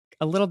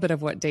a little bit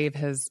of what Dave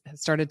has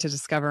started to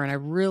discover. And I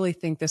really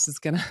think this is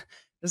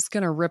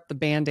gonna rip the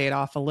Band-Aid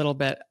off a little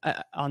bit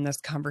on this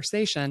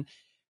conversation.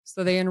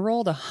 So they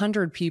enrolled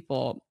 100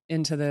 people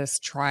into this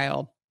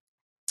trial.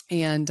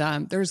 And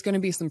there's going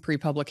to be some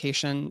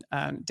pre-publication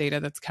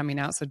data that's coming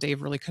out. So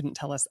Dave really couldn't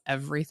tell us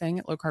everything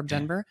at Low Carb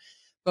Denver.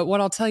 But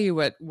what I'll tell you,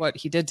 what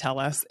he did tell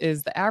us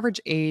is the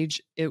average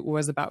age, it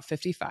was about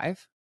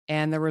 55.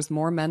 And there was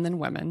more men than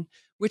women,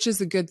 which is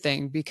a good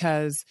thing,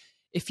 because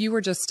if you were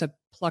just to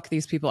pluck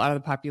these people out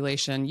of the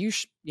population,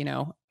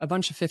 a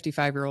bunch of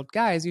 55-year-old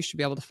guys, you should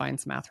be able to find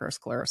some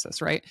atherosclerosis,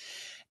 right?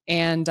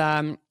 And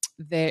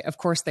they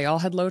all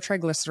had low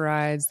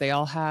triglycerides. They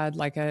all had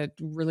like a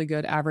really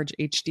good average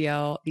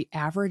HDL. The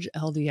average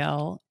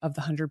LDL of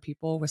the 100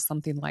 people was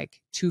something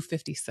like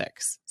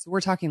 256. So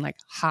we're talking like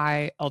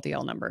high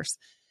LDL numbers.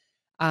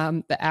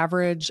 The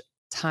average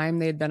time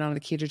they had been on the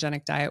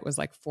ketogenic diet was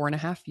like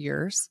 4.5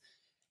 years.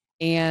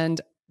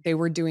 And they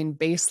were doing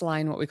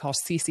baseline, what we call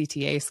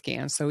CCTA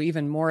scans. So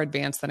even more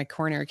advanced than a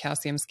coronary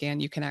calcium scan,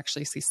 you can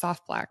actually see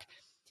soft plaque.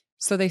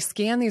 So they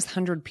scanned these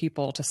 100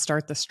 people to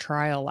start this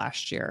trial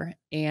last year,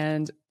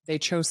 and they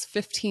chose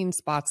 15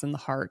 spots in the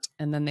heart,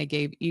 and then they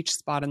gave each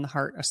spot in the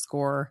heart a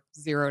score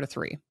 0 to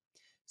 3.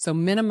 So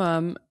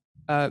minimum,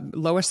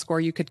 lowest score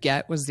you could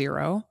get was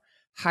 0.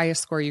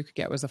 Highest score you could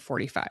get was a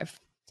 45.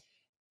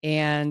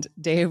 And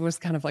Dave was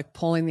kind of like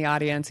pulling the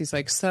audience. He's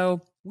like,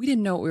 so we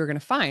didn't know what we were going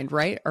to find,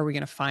 right? Are we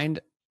going to find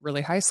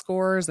really high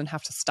scores and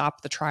have to stop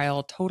the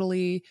trial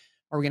totally?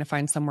 Or are we going to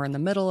find somewhere in the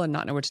middle and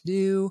not know what to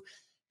do?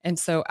 And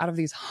so out of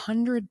these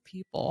 100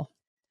 people,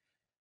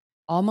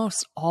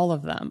 almost all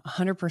of them,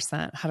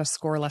 100%, had a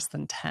score less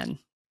than 10,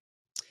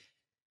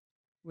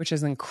 which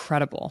is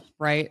incredible,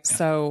 right? Yeah.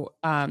 So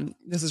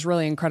this is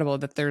really incredible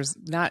that there's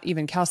not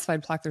even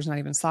calcified plaque, there's not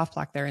even soft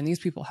plaque there. And these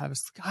people have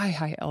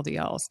sky-high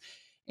LDLs.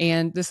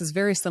 And this is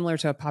very similar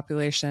to a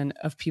population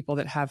of people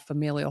that have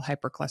familial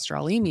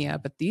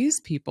hypercholesterolemia, but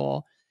these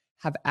people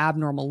have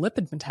abnormal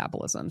lipid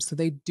metabolism. So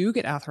they do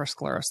get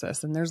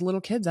atherosclerosis, and there's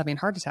little kids having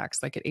heart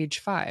attacks like at age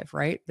 5,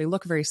 right? They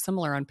look very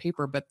similar on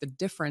paper, but the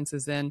difference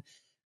is in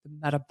the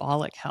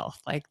metabolic health,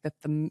 like that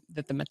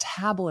the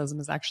metabolism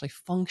is actually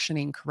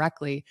functioning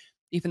correctly,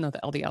 even though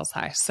the LDL is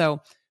high.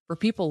 So for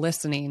people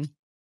listening,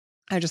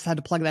 I just had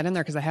to plug that in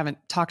there because I haven't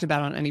talked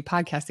about it on any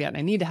podcast yet. And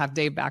I need to have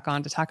Dave back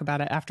on to talk about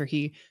it after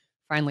he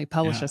finally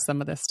publishes some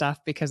of this stuff,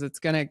 because it's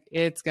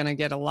gonna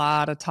get a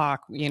lot of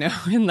talk, in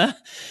the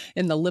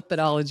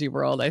lipidology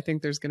world. I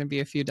think there's going to be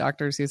a few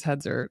doctors whose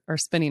heads are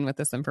spinning with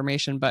this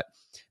information, but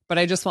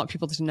I just want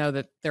people to know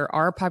that there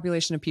are a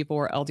population of people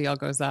where LDL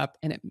goes up,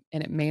 and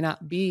it may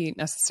not be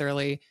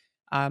necessarily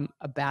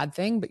a bad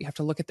thing, but you have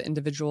to look at the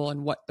individual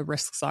and what the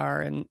risks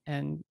are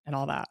and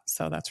all that.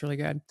 So that's really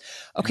good.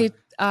 Okay.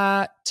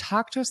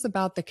 Talk to us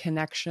about the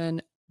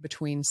connection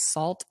between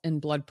salt and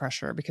blood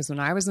pressure, because when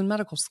I was in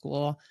medical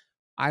school,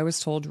 I was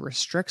told to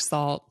restrict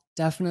salt,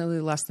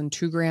 definitely less than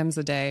 2 grams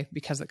a day,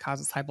 because it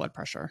causes high blood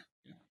pressure.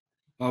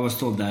 I was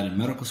told that in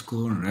medical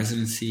school, in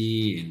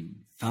residency, in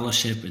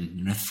fellowship,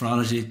 in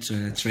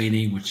nephrology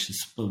training, which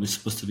is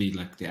supposed to be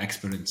like the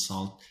expert in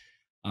salt.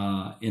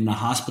 In the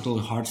hospital,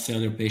 heart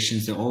failure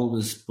patients, they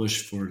always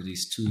push for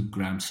these 2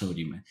 grams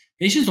sodium.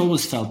 Patients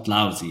always felt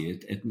lousy.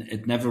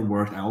 It never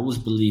worked. I always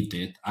believed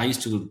it. I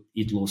used to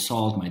eat low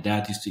salt. My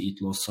dad used to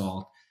eat low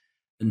salt,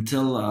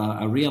 until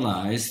I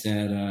realized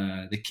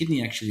that the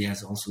kidney actually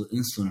has also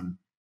insulin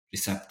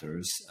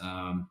receptors.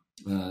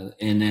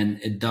 And then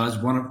it does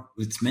one of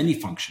its many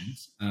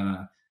functions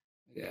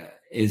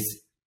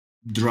is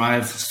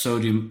drive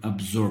sodium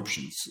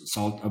absorption,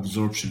 salt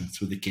absorption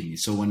through the kidney.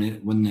 So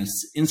when this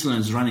insulin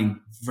is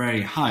running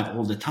very high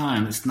all the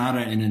time, it's not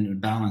in a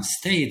balanced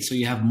state. So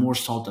you have more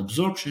salt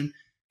absorption,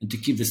 and to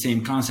keep the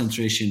same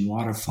concentration,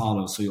 water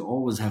follows. So you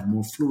always have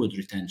more fluid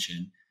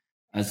retention.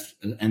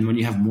 And when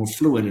you have more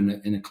fluid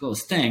in a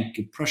closed tank,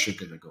 your pressure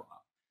going to go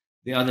up.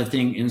 The other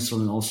thing,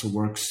 insulin also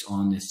works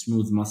on the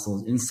smooth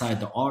muscles inside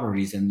the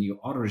arteries, and your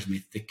arteries may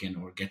thicken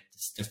or get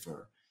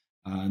stiffer.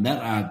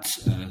 That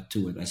adds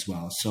to it as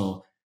well.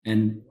 So,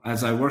 and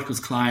as I work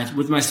with clients,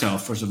 with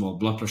myself, first of all,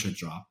 blood pressure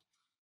dropped.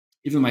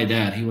 Even my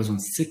dad, he was on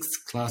 6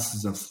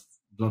 classes of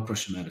blood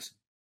pressure medicine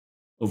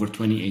over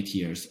 28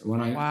 years.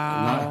 When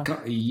a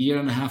year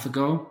and a half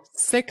ago,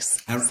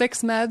 six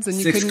meds, and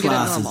you 6 couldn't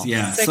classes, get it normal.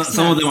 Yeah.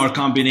 Some of them are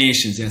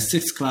combinations. Yeah,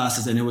 6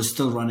 classes, and he was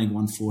still running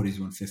 140s,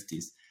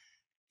 150s.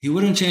 He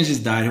wouldn't change his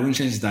diet.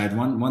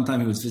 One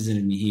time he was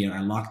visiting me here.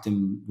 I locked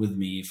him with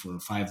me for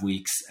 5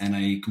 weeks, and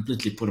I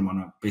completely put him on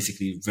a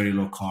basically very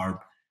low carb,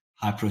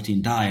 high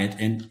protein diet.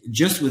 And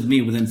just with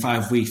me, within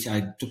 5 weeks,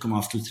 I took him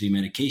off 2-3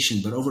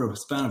 medication. But over a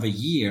span of a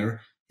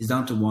year, he's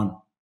down to one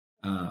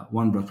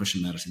blood pressure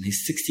medicine.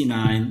 He's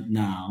 69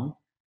 now,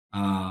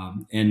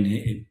 and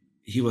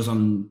he was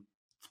on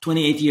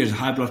 28 years of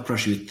high blood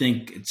pressure. You'd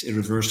think it's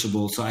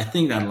irreversible. So I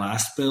think that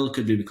last pill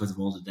could be because of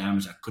all the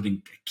damage. I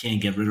can't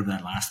get rid of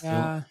that last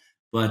pill.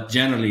 But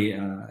generally,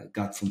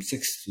 got from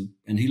 6 to,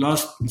 and he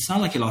lost, it's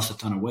not like he lost a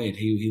ton of weight.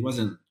 He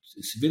wasn't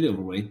severely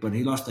overweight, but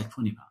he lost like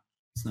 20 pounds.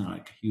 It's not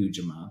like a huge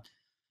amount.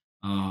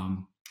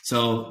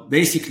 So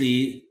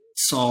basically,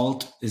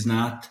 salt is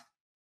not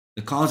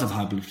the cause of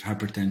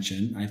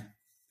hypertension.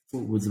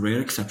 With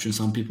rare exceptions,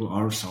 some people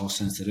are salt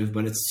sensitive,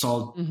 but it's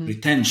salt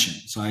retention.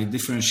 So I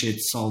differentiate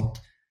salt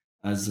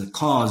as a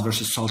cause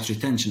versus salt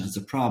retention as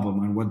a problem.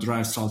 And what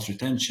drives salt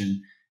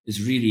retention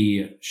is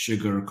really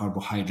sugar,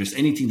 carbohydrates,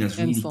 anything that's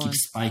really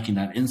keeps spiking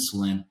that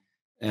insulin,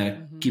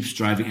 keeps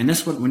driving. And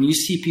that's when you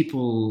see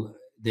people,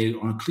 they're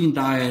on a clean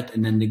diet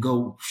and then they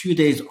go a few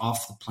days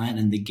off the plan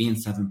and they gain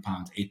 7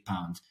 pounds, 8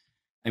 pounds.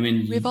 I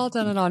mean, we've all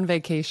done it on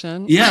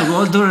vacation. Yeah, we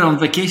all do it on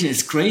vacation.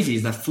 It's crazy.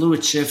 It's that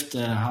fluid shift,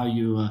 how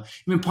you,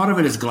 part of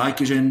it is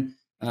glycogen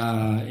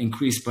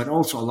increase, but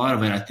also a lot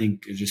of it, I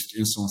think, is just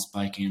insulin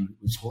spiking,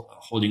 is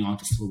holding on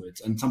to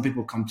fluids. And some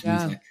people come to me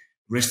and say,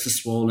 wrists are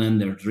swollen,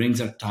 their rings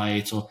are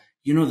tight. So,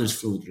 there's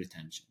fluid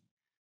retention.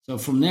 So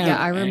from there. Yeah,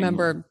 I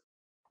remember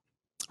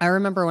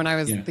when I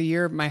was the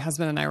year my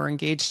husband and I were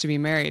engaged to be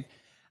married,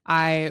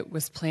 I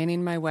was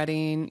planning my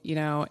wedding,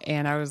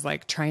 and I was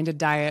like trying to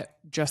diet,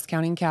 just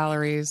counting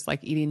calories,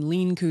 like eating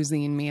lean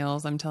cuisine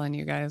meals. I'm telling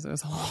you guys, it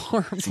was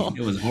horrible.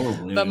 It was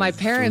horrible. But my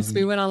parents,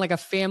 we went on like a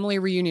family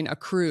reunion, a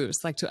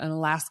cruise, like to an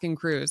Alaskan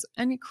cruise.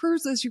 And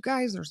cruises, you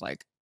guys, there's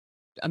like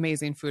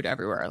amazing food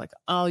everywhere, like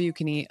all you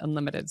can eat,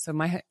 unlimited. So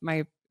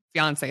my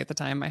fiance at the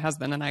time, my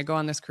husband, and I go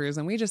on this cruise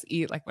and we just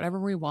eat like whatever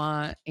we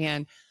want.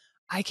 And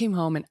I came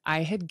home and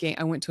I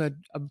went to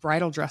a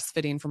bridal dress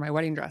fitting for my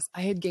wedding dress.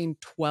 I had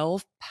gained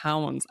 12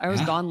 pounds. I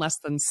was gone less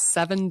than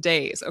 7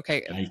 days.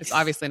 Okay. Yikes. It's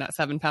obviously not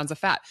 7 pounds of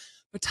fat,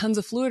 but tons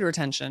of fluid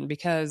retention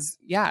because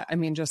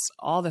just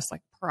all this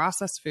like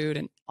processed food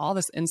and all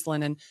this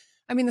insulin.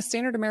 And the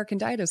standard American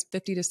diet is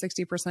 50 to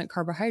 60%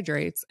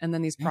 carbohydrates. And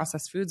then these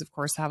processed foods, of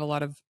course, have a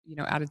lot of,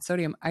 added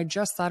sodium. I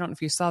don't know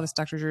if you saw this,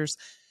 Dr. Jarrouge,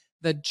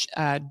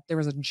 there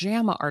was a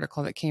JAMA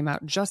article that came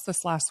out just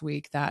this last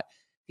week that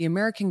the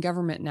American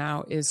government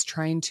now is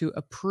trying to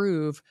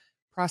approve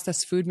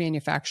processed food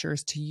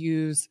manufacturers to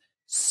use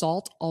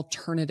salt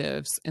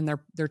alternatives, and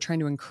they're trying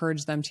to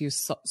encourage them to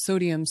use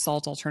sodium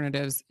salt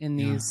alternatives in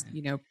these,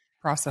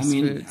 processed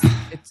foods.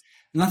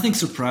 Nothing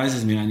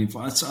surprises me.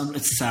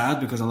 It's sad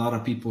because a lot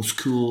of people,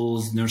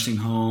 schools, nursing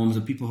homes,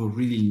 the people who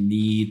really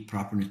need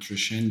proper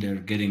nutrition, they're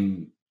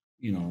getting,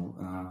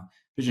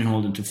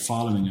 pigeonholed into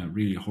following a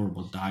really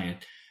horrible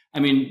diet.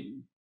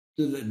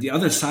 The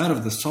other side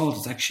of the salt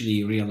is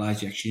actually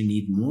realize you actually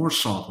need more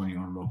salt when you're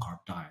on a low carb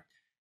diet.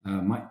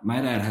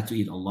 My dad had to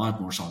eat a lot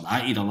more salt.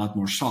 I eat a lot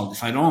more salt.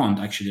 If I don't,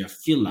 actually, I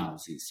feel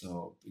lousy.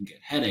 So you get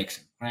headaches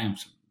and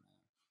cramps.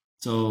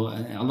 So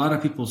a lot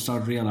of people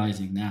start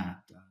realizing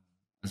that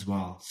as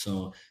well.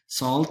 So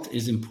salt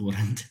is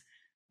important.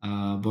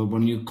 But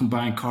when you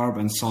combine carb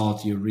and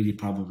salt, you're really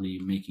probably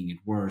making it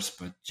worse.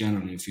 But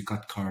generally, if you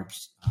cut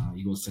carbs,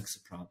 you will fix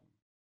the problem.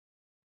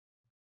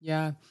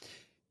 Yeah.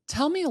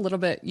 Tell me a little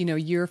bit,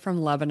 you're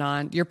from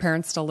Lebanon. Your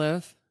parents still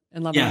live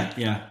in Lebanon?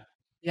 Yeah.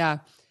 Yeah.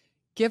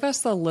 Give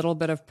us a little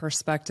bit of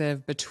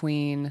perspective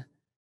between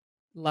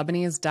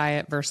Lebanese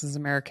diet versus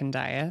American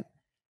diet,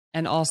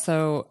 and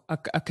also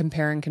a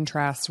compare and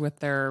contrast with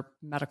their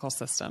medical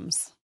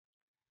systems.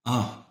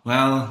 Oh,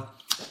 well,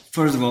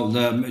 first of all,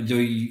 the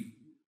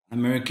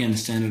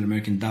standard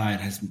American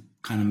diet has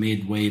kind of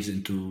made waves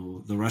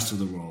into the rest of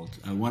the world.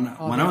 When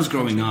I was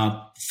growing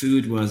up,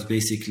 food was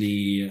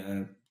basically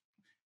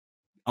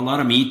a lot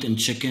of meat and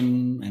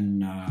chicken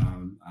and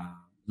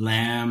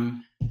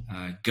lamb,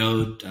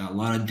 goat, a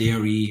lot of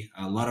dairy,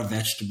 a lot of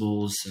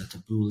vegetables,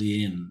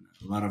 tabbouleh, and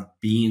a lot of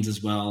beans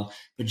as well.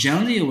 But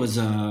generally, it was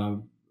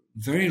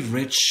very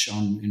rich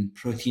in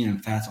protein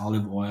and fats,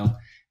 olive oil.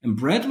 And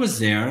bread was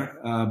there,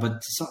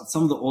 but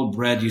some of the old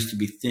bread used to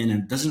be thin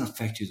and doesn't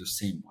affect you the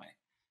same way.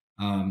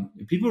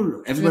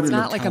 Everybody. It's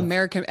not like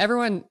American.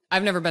 Everyone.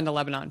 I've never been to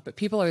Lebanon, but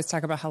people always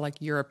talk about how like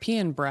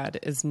European bread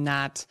is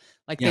not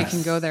like they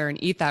can go there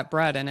and eat that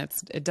bread, and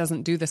it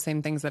doesn't do the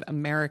same things that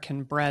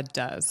American bread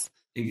does.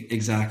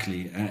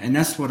 Exactly, and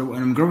that's what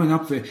when I'm growing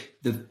up,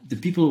 the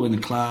people in my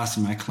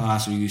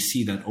class, or you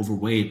see that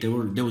overweight, they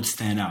would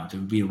stand out. They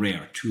would be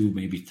rare, 2,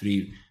 maybe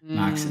 3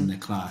 max in the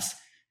class.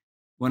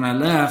 When I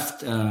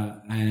left,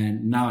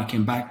 and now I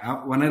came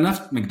back. When I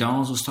left,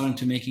 McDonald's was starting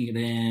to making it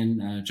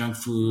in junk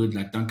food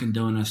like Dunkin'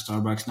 Donuts,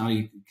 Starbucks. Now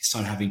you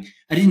start having.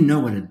 I didn't know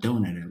what a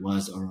donut it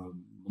was or a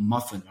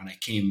muffin when I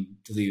came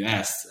to the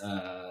US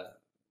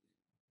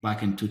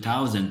back in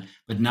 2000.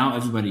 But now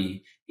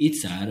everybody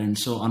eats that, and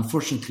so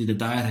unfortunately, the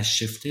diet has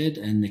shifted,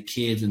 and the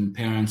kids and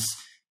parents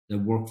that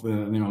work. A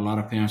lot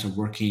of parents are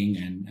working,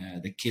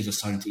 and the kids are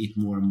starting to eat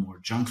more and more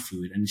junk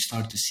food, and you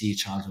start to see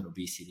childhood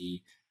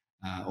obesity.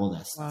 All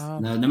that stuff. Wow.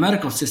 Now, the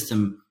medical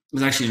system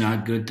is actually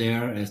not good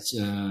there. It's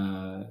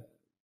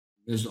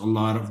there's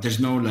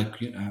no like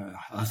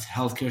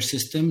healthcare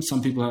system.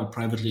 Some people are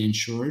privately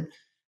insured.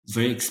 It's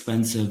very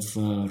expensive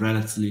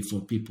relatively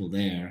for people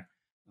there.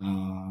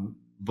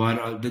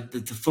 But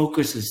the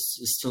focus is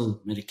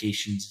still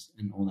medications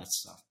and all that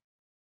stuff.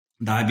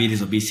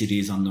 Diabetes, obesity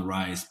is on the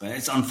rise, but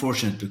it's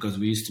unfortunate because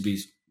we used to be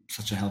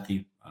such a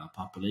healthy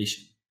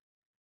population.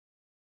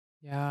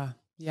 Yeah.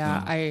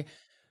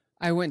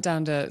 I went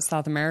down to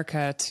South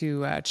America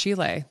to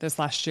Chile this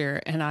last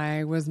year, and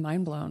I was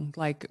mind blown.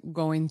 Like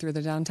going through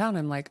the downtown,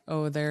 I'm like,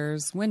 oh,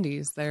 there's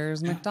Wendy's,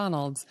 there's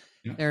McDonald's,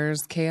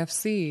 there's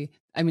KFC.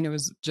 I mean, it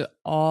was just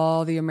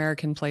all the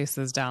American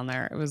places down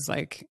there. It was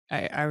like,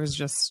 I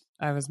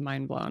was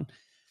mind blown.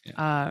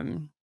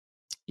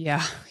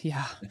 Yeah.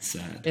 It's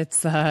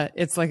sad.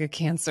 It's like a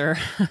cancer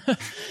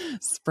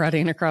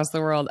spreading across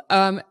the world.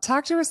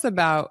 Talk to us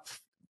about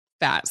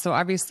fat. So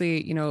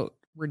obviously,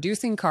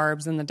 reducing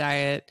carbs in the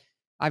diet.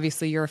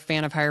 Obviously, you're a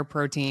fan of higher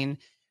protein,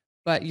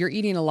 but you're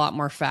eating a lot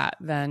more fat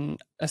than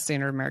a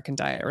standard American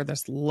diet or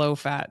this low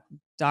fat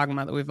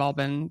dogma that we've all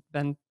been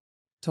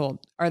told.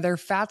 Are there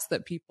fats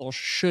that people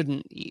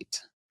shouldn't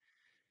eat?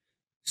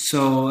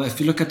 So if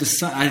you look at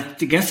I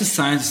guess the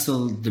science is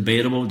still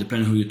debatable,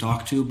 depending on who you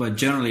talk to. But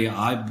generally,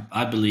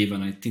 I believe,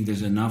 and I think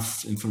there's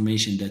enough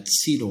information that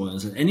seed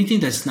oils,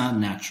 anything that's not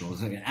natural,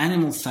 like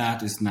animal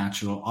fat is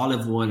natural.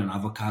 Olive oil and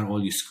avocado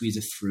oil, you squeeze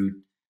a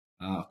fruit.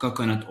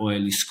 Coconut oil,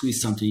 you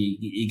squeeze something,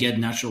 you get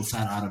natural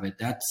fat out of it.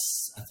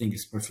 That's, I think,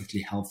 is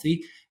perfectly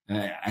healthy.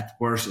 At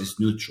worst, it's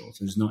neutral.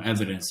 There's no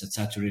evidence that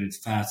saturated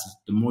fats,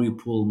 the more you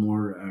pull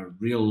more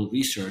real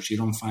research, you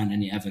don't find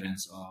any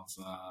evidence of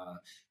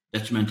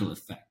detrimental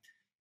effect.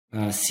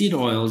 Seed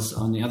oils,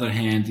 on the other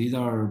hand, these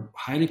are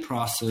highly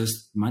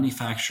processed,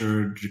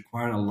 manufactured,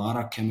 require a lot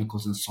of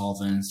chemicals and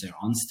solvents. They're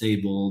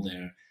unstable.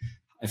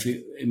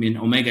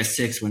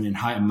 Omega-6, when in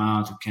high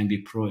amount, it can be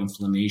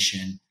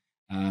pro-inflammation.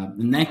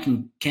 And that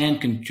can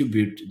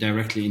contribute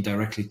directly,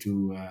 indirectly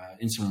to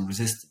insulin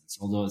resistance.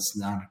 Although it's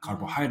not a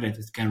carbohydrate,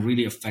 it can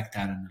really affect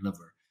that in the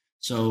liver.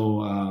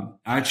 So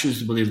I choose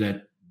to believe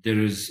that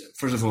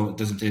first of all, it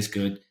doesn't taste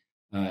good.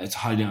 It's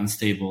highly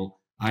unstable.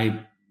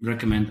 I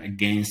recommend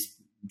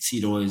against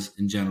seed oils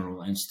in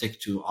general and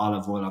stick to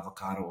olive oil,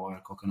 avocado oil,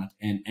 coconut,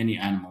 and any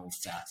animal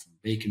fat, from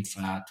bacon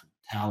fat,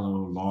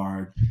 tallow,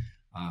 lard,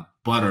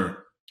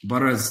 butter.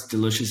 Butter is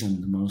delicious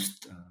and the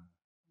most...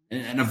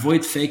 and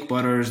avoid fake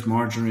butters,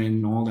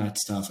 margarine, all that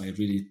stuff. I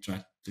really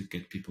try to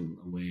get people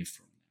away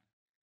from that.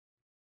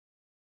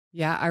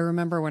 Yeah, I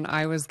remember when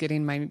I was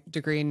getting my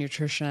degree in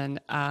nutrition,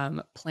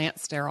 plant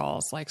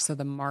sterols, so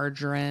the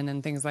margarine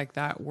and things like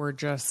that were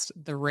just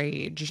the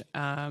rage.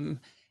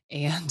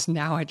 And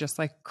now I just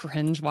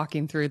cringe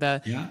walking through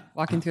the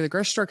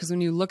grocery store, because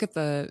when you look at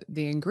the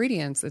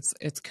ingredients,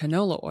 it's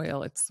canola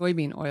oil, it's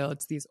soybean oil,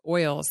 it's these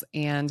oils,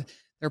 and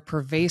they're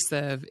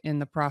pervasive in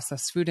the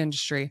processed food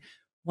industry.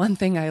 One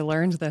thing I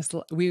learned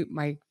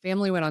my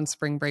family went on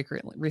spring break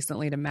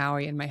recently to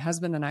Maui, and my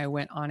husband and I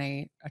went on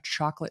a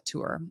chocolate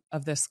tour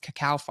of this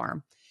cacao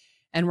farm.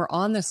 And we're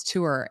on this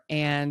tour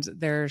and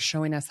they're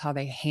showing us how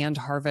they hand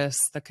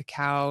harvest the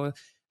cacao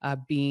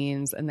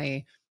beans, and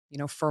they,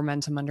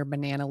 ferment them under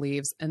banana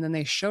leaves. And then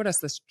they showed us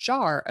this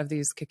jar of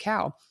these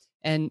cacao.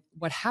 And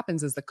what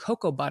happens is the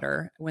cocoa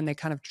butter, when they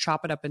kind of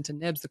chop it up into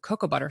nibs, the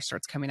cocoa butter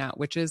starts coming out,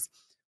 which is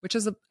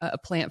a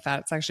plant fat.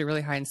 It's actually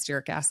really high in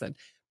stearic acid.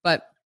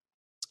 But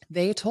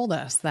they told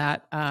us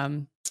that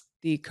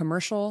the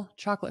commercial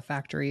chocolate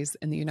factories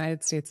in the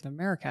United States of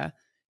America,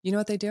 you know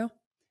what they do?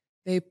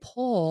 They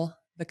pull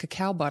the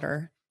cacao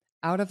butter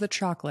out of the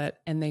chocolate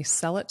and they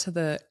sell it to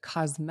the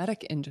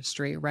cosmetic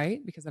industry,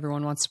 right? Because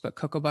everyone wants to put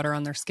cocoa butter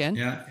on their skin.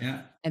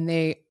 Yeah. And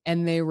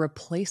they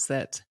replace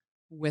it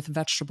with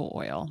vegetable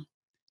oil.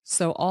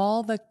 So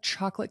all the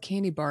chocolate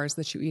candy bars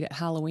that you eat at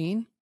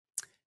Halloween,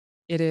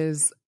 it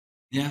is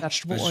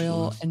vegetable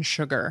oil and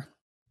sugar.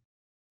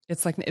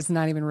 It's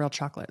not even real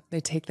chocolate. They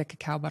take the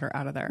cacao butter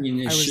out of there.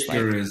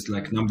 Sugar is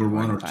like number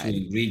one or two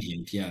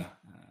ingredient. Yeah.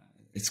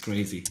 It's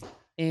crazy.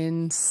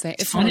 Insane.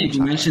 It's funny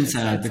you mentioned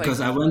that,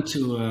 because I went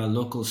to a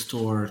local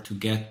store to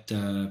get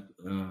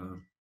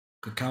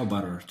cacao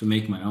butter to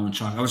make my own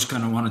chocolate. I was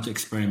kind of wanted to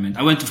experiment.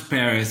 I went to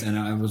Paris and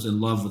I was in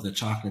love with the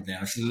chocolate there.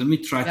 I said, let me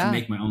try to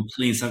make my own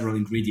clean several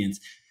ingredients.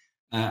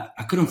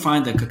 I couldn't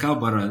find the cacao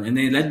butter, and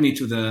they led me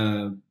to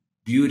the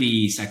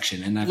beauty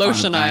section and I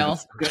lotion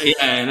aisle.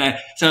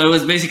 So it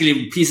was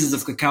basically pieces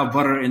of cacao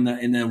butter in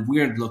a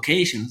weird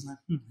location. I was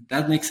like,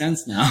 that makes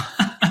sense now.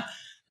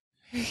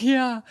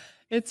 Yeah.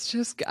 It's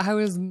just, I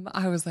was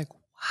like,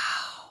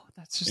 wow,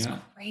 that's just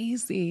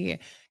crazy,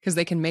 because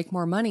they can make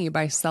more money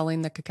by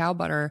selling the cacao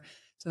butter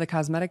to the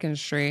cosmetic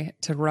industry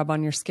to rub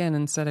on your skin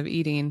instead of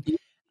eating.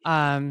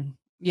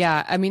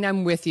 Yeah. I mean,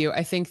 I'm with you.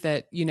 I think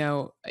that,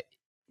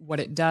 what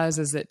it does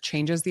is it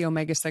changes the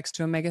omega-6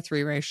 to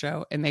omega-3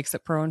 ratio. It makes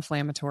it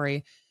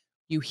pro-inflammatory.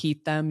 You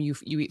heat them, you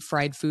eat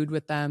fried food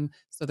with them,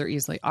 so they're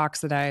easily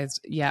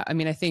oxidized. Yeah. I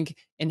mean, I think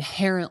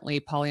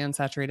inherently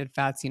polyunsaturated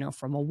fats,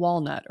 from a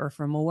walnut or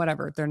from a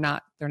whatever, they're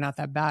not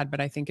that bad.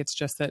 But I think it's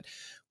just that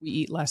we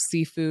eat less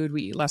seafood,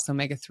 we eat less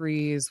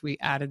omega-3s, we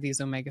added these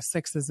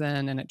omega-6s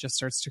in, and it just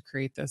starts to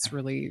create this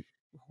really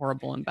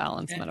horrible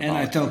imbalance. And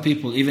I tell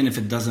people, even if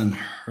it doesn't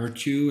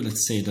hurt you,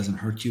 let's say it doesn't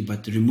hurt you,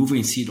 but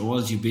removing seed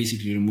oils, you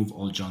basically remove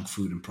all junk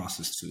food and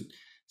processed food.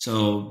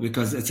 So,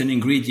 because it's an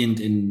ingredient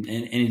in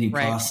anything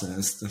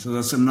processed, so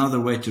that's another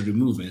way to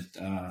remove it.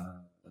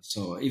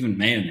 So even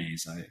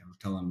mayonnaise, I will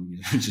tell them,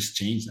 just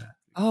change that.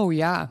 Oh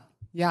yeah.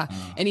 Yeah.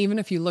 And even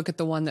if you look at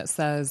the one that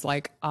says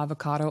like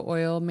avocado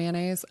oil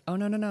mayonnaise, oh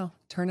no,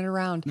 turn it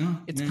around.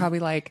 It's probably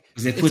like,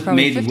 they put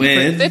made with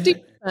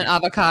 50%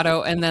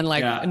 avocado and then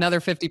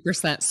another 50%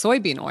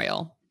 soybean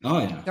oil. Oh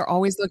yeah. They're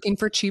always looking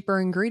for cheaper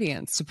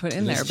ingredients to put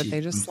in there, but they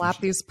just slap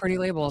these pretty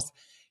labels.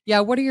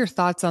 Yeah. What are your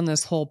thoughts on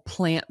this whole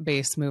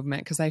plant-based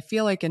movement? Because I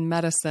feel like in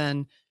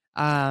medicine,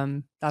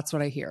 that's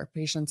what I hear.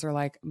 Patients are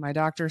like, my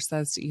doctor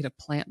says to eat a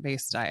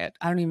plant-based diet.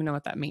 I don't even know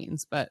what that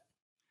means, but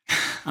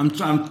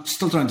I'm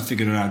still trying to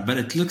figure it out, but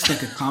it looks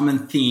like a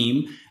common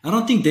theme. I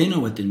don't think they know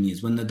what it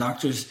means when the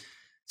doctors.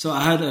 So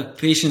I had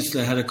patients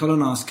that had a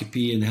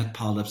colonoscopy and they had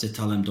polyps. They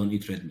tell them don't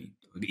eat red meat,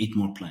 or eat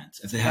more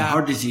plants. If they have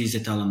heart disease, they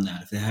tell them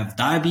that. If they have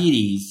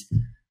diabetes,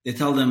 they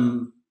tell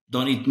them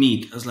don't eat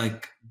meat. I was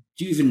like,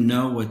 do you even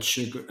know what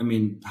sugar? I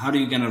mean, how are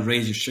you going to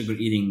raise your sugar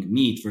eating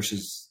meat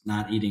versus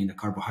not eating the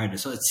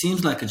carbohydrates? So it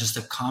seems like just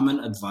a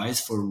common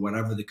advice for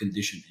whatever the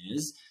condition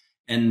is,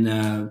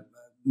 and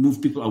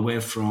move people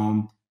away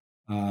from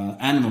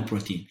animal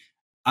protein.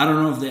 I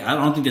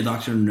don't think the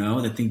doctor know.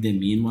 They think they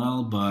mean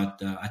well,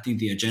 but I think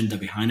the agenda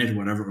behind it,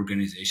 whatever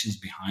organizations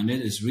behind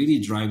it, is really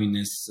driving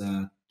this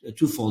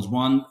twofold.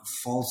 One,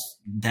 false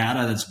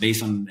data that's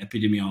based on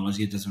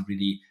epidemiology. It doesn't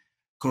really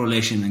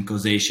correlation and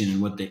causation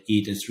and what they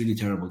eat. It's really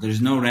terrible.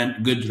 There's no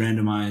good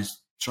randomized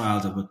trial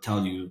that would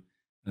tell you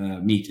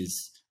meat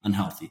is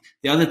unhealthy.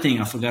 The other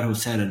thing, I forgot who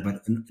said it,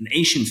 but an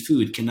Asian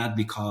food cannot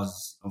be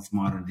cause of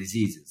modern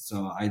diseases.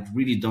 So I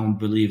really don't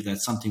believe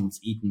that something we've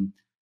eaten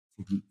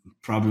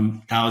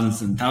problem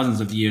thousands and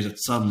thousands of years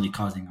that's suddenly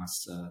causing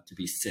us to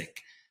be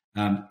sick.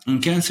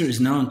 And cancer is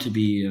known to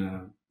be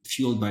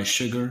fueled by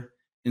sugar,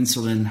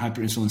 insulin,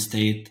 hyperinsulin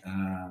state.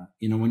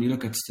 When you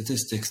look at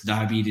statistics,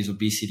 diabetes,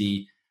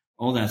 obesity,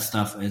 all that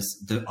stuff,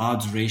 is the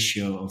odds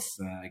ratio of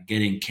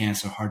getting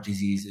cancer, heart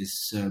disease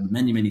is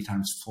many, many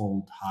times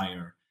fold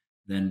higher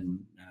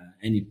than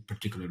any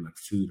particular like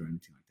food or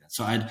anything like that.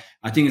 So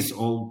I think it's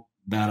all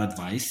bad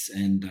advice,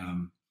 and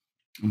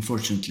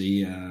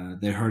unfortunately,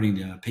 they're hurting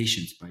the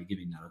patients by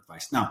giving that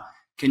advice. Now,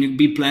 can you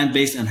be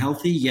plant-based and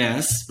healthy?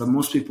 Yes, but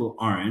most people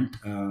aren't.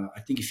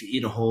 I think if you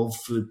eat a whole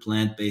food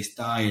plant-based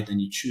diet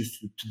and you choose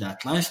to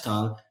that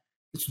lifestyle,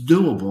 it's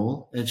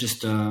doable. It's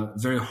just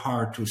very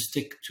hard to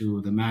stick to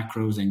the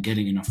macros and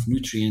getting enough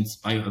nutrients,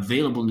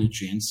 bioavailable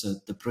nutrients.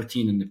 The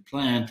protein in the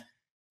plant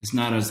is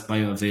not as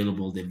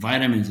bioavailable. The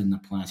vitamins in the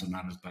plants are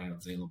not as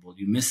bioavailable.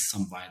 You miss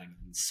some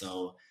vitamins.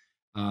 So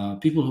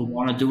People who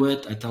want to do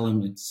it, I tell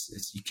them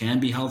you can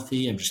be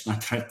healthy. I'm just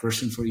not the right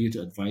person for you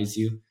to advise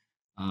you.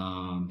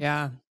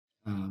 Yeah.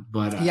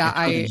 But Yeah.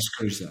 I totally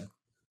discourage that.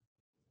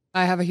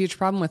 I have a huge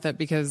problem with it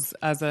because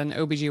as an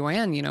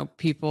OBGYN,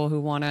 people who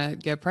want to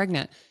get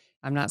pregnant,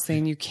 I'm not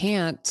saying you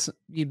can't,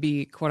 you'd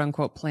be quote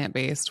unquote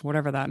plant-based,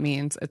 whatever that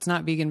means. It's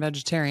not vegan,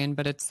 vegetarian,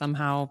 but it's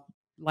somehow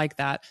like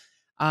that.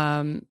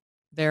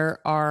 There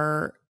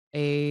are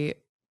a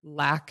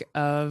lack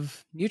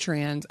of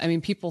nutrients. I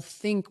mean, people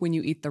think when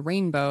you eat the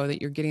rainbow that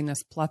you're getting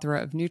this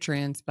plethora of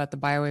nutrients, but the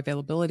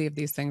bioavailability of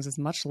these things is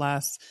much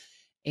less.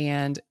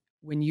 And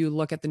when you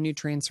look at the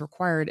nutrients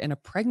required in a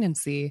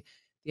pregnancy,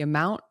 the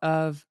amount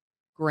of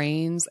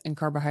grains and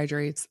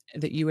carbohydrates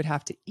that you would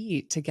have to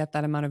eat to get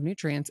that amount of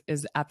nutrients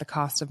is at the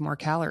cost of more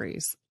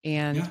calories.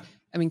 And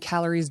I mean,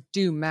 calories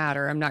do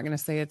matter. I'm not going to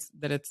say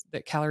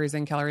that calories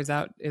in, calories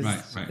out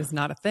is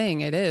not a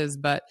thing. It is,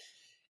 but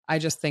I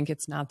just think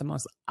it's not the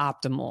most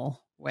optimal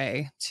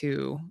way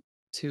to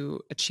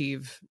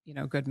achieve,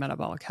 good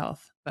metabolic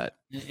health. But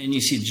and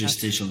you see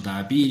gestational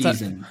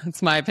diabetes, and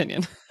it's my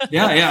opinion.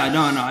 No,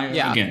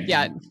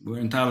 again, we're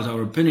entitled to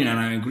our opinion, and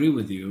I agree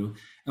with you.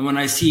 And when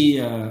I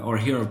see or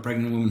hear of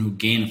pregnant women who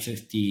gain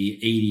 50,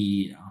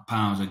 80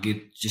 pounds or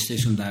get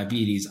gestational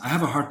diabetes, I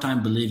have a hard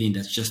time believing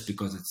that's just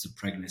because it's a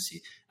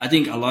pregnancy. I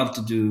think a lot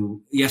to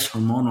do, yes,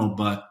 hormonal,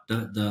 but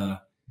the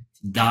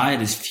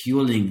diet is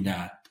fueling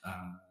that.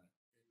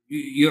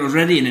 You're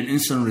already in an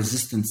insulin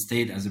resistant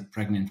state as a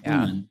pregnant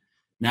woman,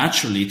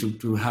 naturally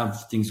to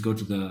have things go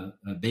to the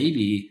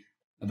baby,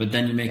 but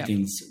then you make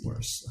things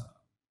worse.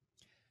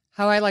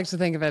 How I like to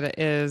think of it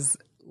is,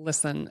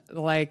 listen,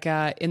 like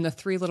in the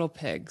Three Little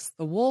Pigs,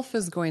 the wolf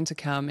is going to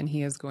come and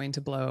he is going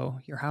to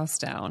blow your house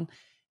down.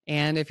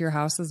 And if your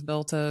house is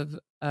built of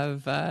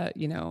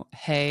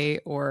hay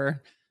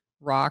or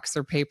rocks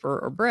or paper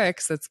or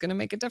bricks, it's going to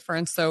make a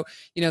difference. So,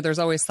 there's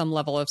always some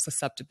level of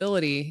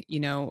susceptibility.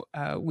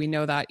 We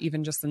know that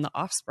even just in the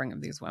offspring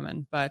of these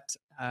women. But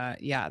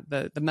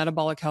the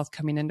metabolic health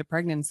coming into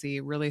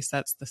pregnancy really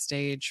sets the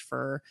stage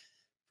for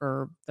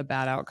the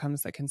bad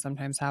outcomes that can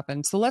sometimes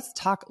happen. So let's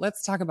talk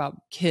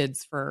about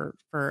kids for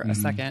a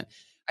second.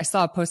 I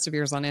saw a post of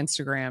yours on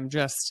Instagram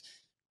just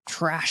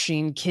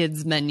trashing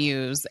kids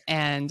menus,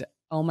 and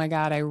oh my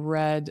God, I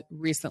read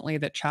recently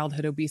that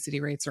childhood obesity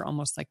rates are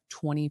almost like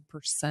 20%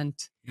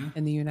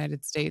 in the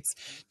United States.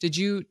 Did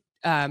you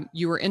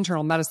you were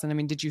internal medicine. I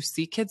mean, did you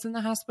see kids in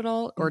the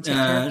hospital or take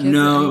care of kids?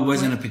 No, it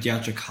wasn't a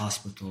pediatric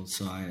hospital,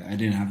 so I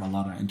didn't have a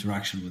lot of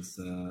interaction with.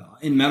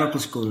 In medical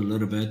school, a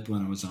little bit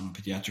when I was on a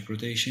pediatric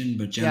rotation,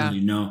 but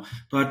generally no.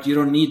 But you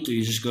don't need to.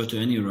 You just go to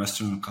any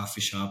restaurant, or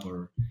coffee shop,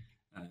 or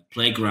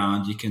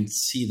playground. You can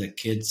see that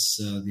kids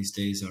these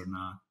days are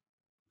not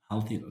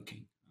healthy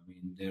looking. I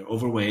mean, they're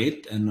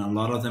overweight, and a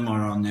lot of them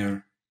are on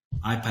their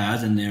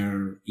iPads and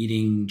they're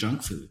eating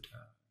junk food.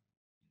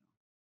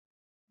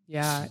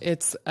 Yeah,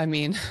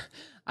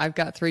 I've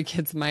got 3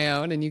 kids of my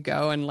own, and you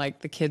go and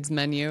like the kids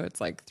menu,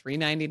 it's like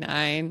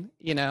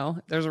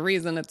 $3.99. There's a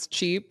reason it's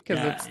cheap because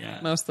it's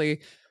mostly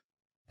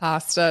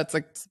pasta. It's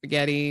like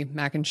spaghetti,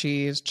 mac and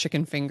cheese,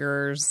 chicken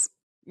fingers,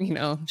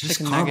 just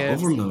chicken carb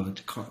nuggets.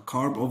 overload,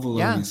 carb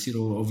overload, and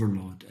cereal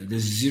overload.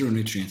 There's zero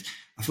nutrients.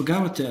 I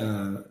forgot what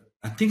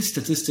I think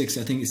statistics.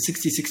 I think it's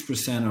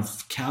 66%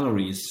 of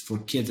calories for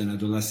kids and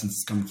adolescents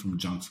is coming from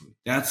junk food.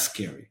 That's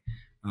scary.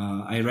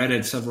 I read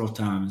it several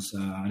times.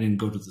 I didn't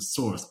go to the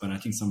source, but I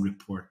think some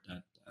report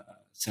that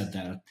said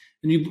that,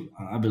 and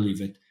I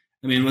believe it.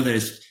 I mean,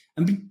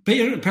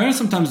 parents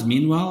sometimes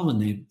mean well when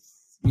they,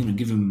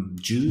 give them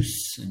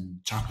juice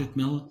and chocolate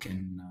milk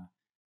and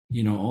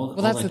all.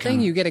 Well, that's the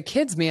thing. You get a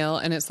kid's meal,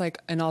 and it's like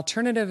an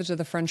alternative to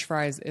the French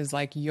fries is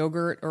like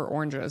yogurt or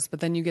oranges, but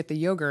then you get the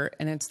yogurt,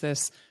 and it's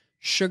this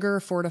sugar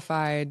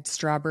fortified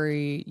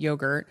strawberry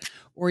yogurt,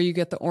 or you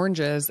get the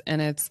oranges,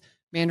 and it's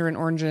mandarin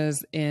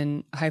oranges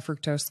in high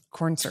fructose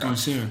corn syrup.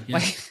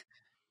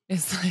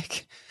 It's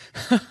like,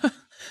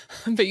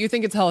 but you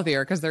think it's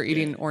healthier because they're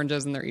eating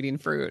oranges and they're eating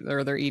fruit,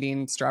 or they're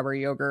eating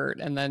strawberry yogurt,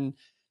 and then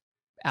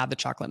add the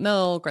chocolate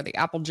milk or the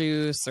apple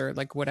juice or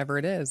like whatever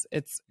it is.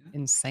 It's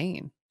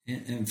insane.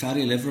 And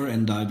fatty liver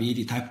and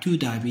diabetes, type 2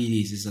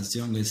 diabetes is as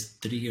young as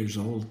 3 years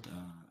old.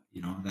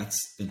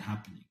 That's been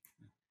happening.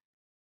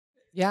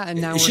 Yeah. And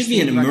now it should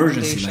be an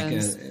emergency.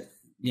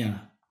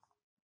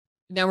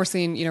 Now we're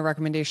seeing,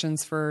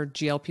 recommendations for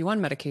GLP-1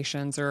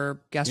 medications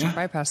or gastric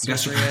bypass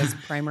surgery as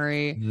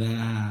primary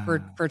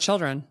for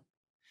children.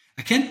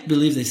 I can't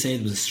believe they say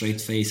it with a straight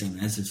face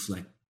and as if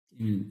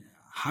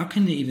how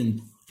can they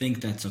even think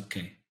that's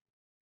okay?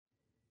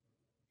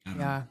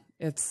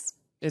 It's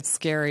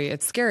scary.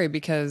 It's scary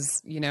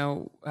because,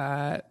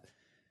 when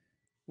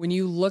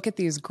you look at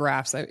these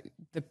graphs,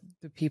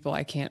 the people,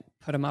 I can't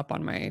put them up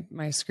on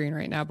my screen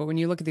right now, but when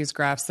you look at these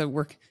graphs,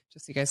 so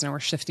just so you guys know, we're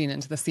shifting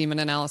into the semen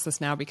analysis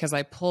now because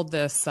I pulled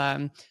this,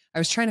 I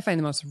was trying to find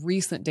the most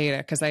recent data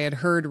because I had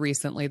heard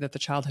recently that the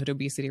childhood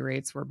obesity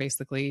rates were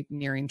basically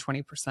nearing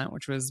 20%,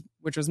 which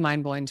was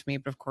mind blowing to me,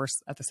 but of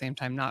course at the same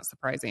time, not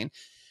surprising.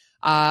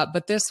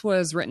 But this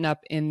was written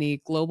up in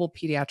the Global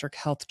Pediatric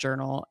Health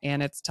Journal,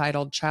 and it's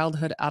titled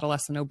Childhood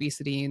Adolescent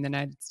Obesity in the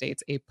United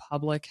States, a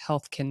Public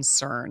Health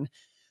Concern.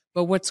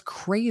 But what's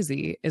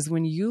crazy is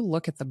when you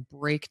look at the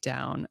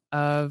breakdown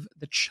of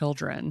the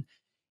children,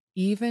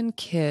 even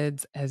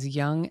kids as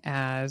young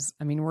as,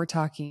 I mean, we're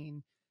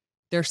talking,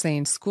 they're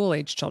saying school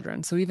age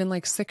children. So even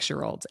like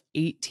 6-year-olds,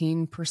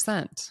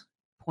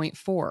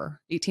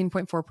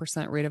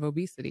 18.4% rate of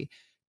obesity.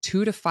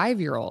 2 to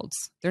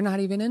 5-year-olds, they're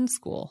not even in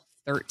school,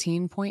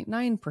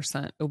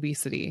 13.9%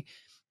 obesity.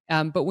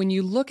 But when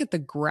you look at the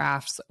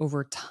graphs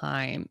over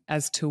time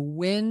as to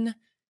when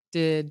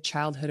did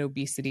childhood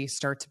obesity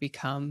start to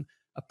become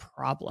a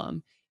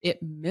problem,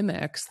 it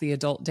mimics the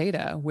adult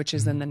data, which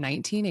is in the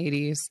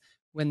 1980s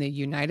when the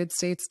United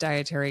States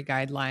Dietary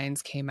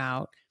Guidelines came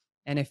out.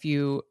 And if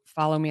you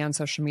follow me on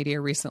social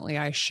media recently,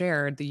 I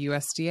shared the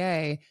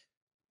USDA,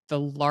 the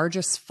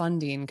largest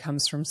funding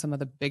comes from some of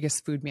the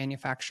biggest food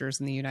manufacturers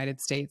in the United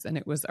States. And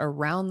it was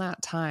around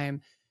that time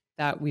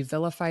that we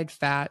vilified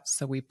fat.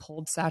 So we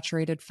pulled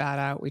saturated fat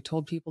out. We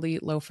told people to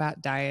eat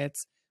low-fat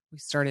diets. We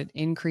started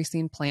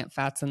increasing plant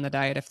fats in the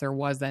diet if there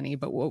was any.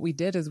 But what we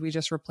did is we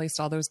just replaced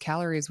all those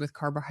calories with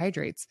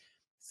carbohydrates,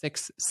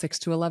 6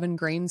 to 11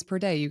 grains per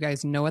day. You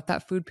guys know what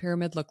that food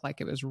pyramid looked like.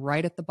 It was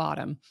right at the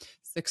bottom,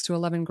 6 to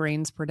 11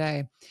 grains per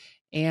day.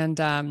 And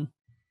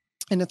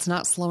it's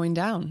not slowing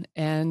down.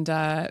 And,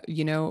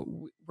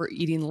 we're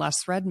eating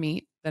less red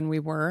meat than we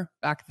were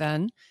back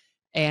then.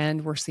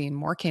 And we're seeing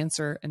more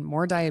cancer and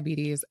more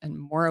diabetes and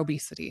more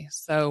obesity.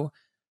 So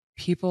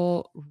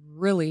people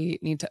really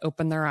need to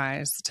open their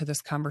eyes to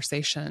this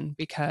conversation,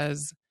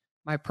 because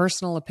my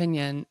personal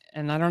opinion,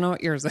 and I don't know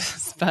what yours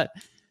is, but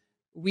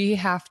we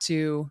have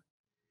to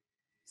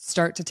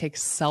start to take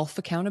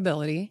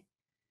self-accountability.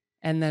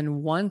 And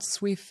then once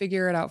we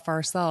figure it out for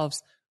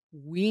ourselves,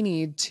 we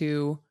need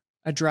to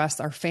address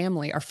our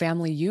family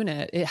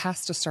unit. It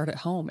has to start at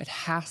home. It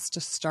has to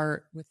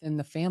start within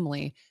the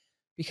family,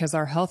 because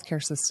our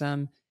healthcare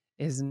system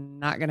is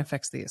not going to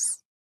fix these.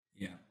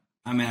 Yeah.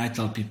 I mean, I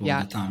tell people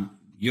all the time,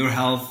 your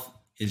health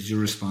is your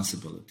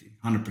responsibility,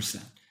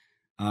 100%.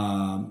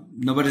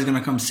 Nobody's going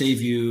to come save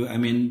you. I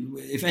mean,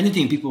 if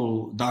anything,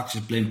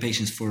 doctors blame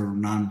patients for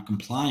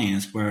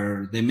non-compliance,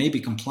 where they may be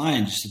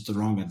compliant, just with the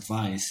wrong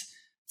advice.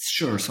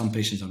 Sure, some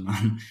patients are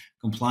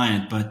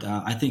non-compliant, but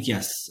I think,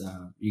 yes,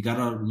 you got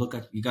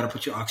to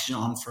put your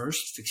oxygen on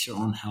first, fix your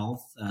own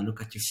health,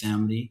 look at your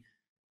family,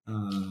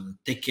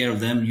 take care of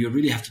them. You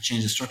really have to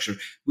change the structure.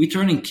 We're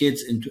turning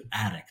kids into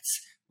addicts.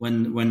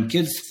 When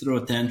kids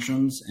throw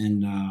tantrums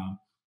and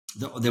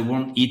they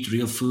won't eat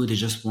real food, they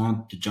just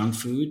want the junk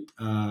food,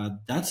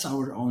 that's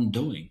our own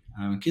doing.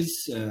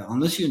 Kids,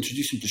 unless you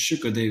introduce them to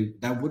sugar,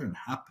 that wouldn't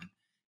happen.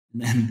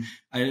 And then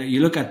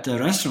you look at the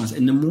restaurants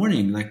in the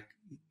morning, like,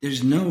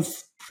 there's no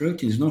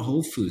protein, there's no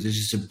whole foods. There's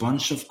just a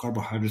bunch of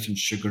carbohydrates and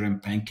sugar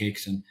and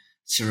pancakes and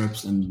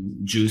syrups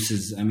and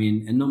juices. I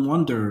mean, and no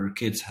wonder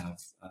kids have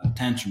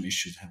tantrum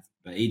issues, have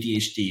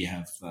ADHD,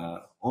 have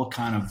all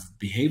kind of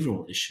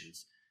behavioral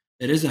issues.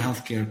 It is a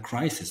healthcare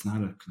crisis, not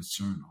a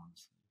concern,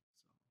 honestly.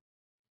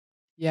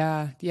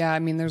 Yeah. I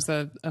mean, there's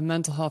a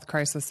mental health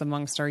crisis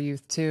amongst our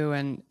youth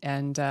too.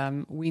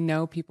 And we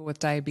know people with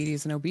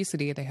diabetes and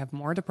obesity, they have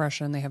more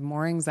depression, they have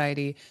more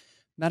anxiety.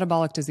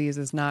 Metabolic disease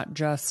is not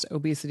just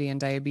obesity and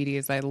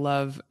diabetes. I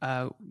love,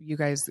 you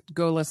guys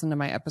go listen to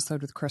my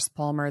episode with Chris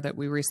Palmer that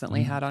we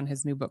recently had on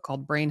his new book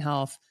called Brain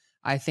Health.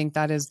 I think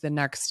that is the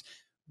next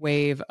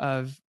wave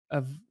of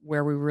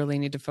where we really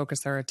need to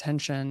focus our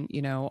attention,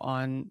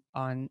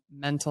 on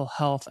mental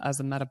health as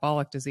a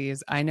metabolic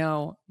disease. I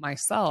know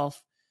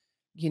myself,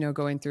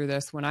 going through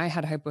this, when I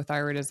had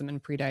hypothyroidism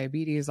and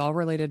prediabetes, all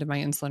related to my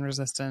insulin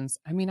resistance.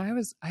 I mean, I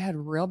had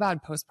real bad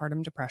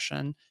postpartum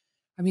depression.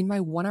 I mean, my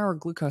 1-hour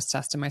glucose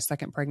test in my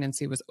second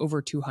pregnancy was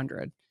over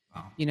 200.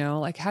 Wow.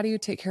 Like, how do you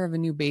take care of a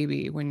new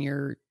baby when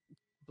your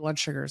blood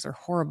sugars are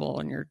horrible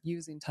and you're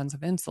using tons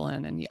of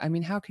insulin? And I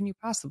mean, how can you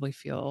possibly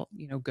feel,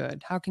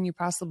 good? How can you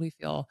possibly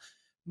feel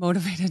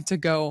motivated to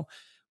go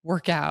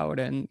work out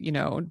and,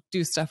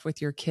 do stuff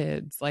with your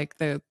kids? Like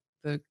the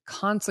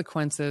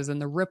consequences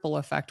and the ripple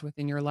effect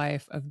within your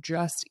life of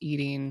just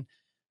eating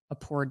a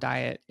poor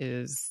diet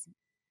it's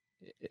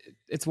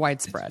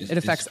widespread. It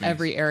affects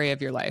every area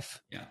of your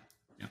life.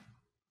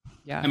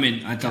 Yeah. I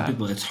mean, I tell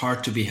people it's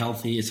hard to be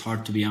healthy. It's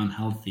hard to be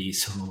unhealthy.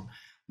 So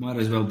might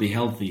as well be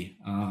healthy.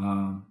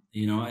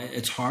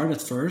 It's hard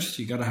at first.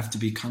 You have to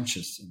be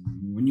conscious.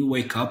 And when you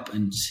wake up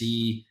and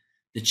see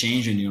the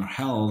change in your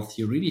health,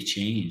 you really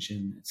change,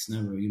 and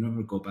you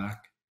never go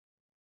back.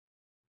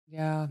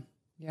 Yeah.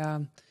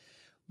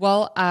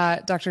 Well,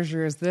 Dr.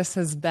 Jarrouge, this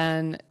has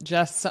been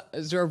just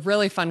a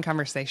really fun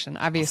conversation.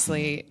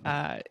 Obviously,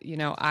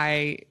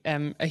 I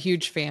am a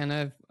huge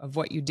fan of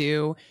what you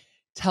do.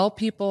 Tell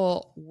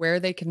people where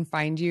they can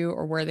find you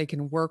or where they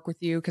can work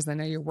with you, because I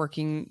know you're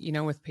working,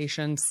 with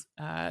patients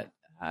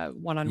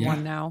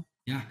one-on-one now.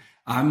 Yeah.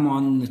 I'm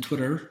on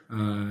Twitter,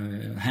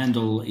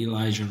 handle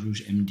Elie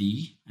Jarrouge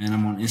MD, and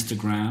I'm on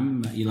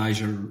Instagram,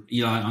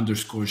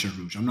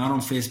 Eli_Jarrouge. I'm not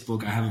on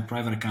Facebook. I have a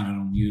private account I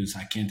don't use.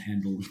 I can't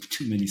handle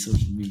too many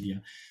social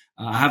media.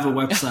 I have a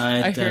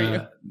website,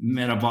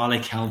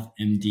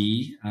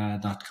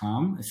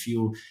 metabolichealthmd.com. If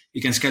you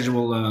can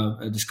schedule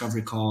a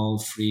discovery call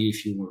free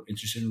if you were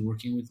interested in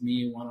working with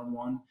me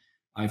one-on-one.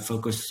 I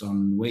focus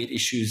on weight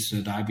issues,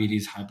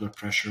 diabetes, high blood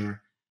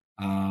pressure.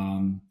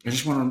 I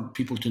just want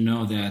people to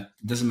know that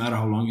it doesn't matter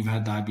how long you've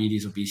had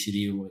diabetes,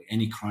 obesity, or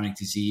any chronic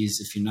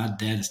disease. If you're not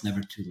dead, it's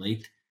never too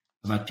late.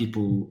 I've had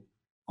people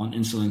on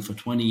insulin for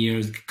 20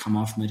 years come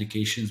off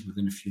medications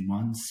within a few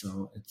months.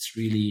 So it's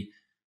really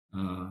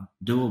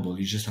doable.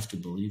 You just have to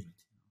believe it.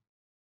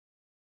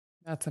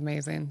 That's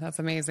amazing. That's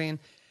amazing.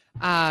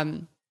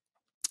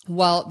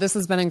 Well, this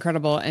has been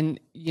incredible. And,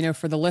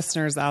 for the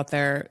listeners out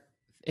there,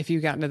 if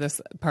you got into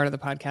this part of the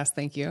podcast,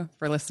 thank you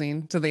for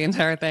listening to the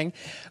entire thing.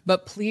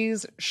 But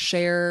please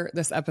share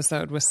this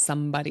episode with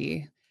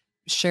somebody.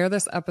 Share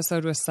this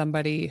episode with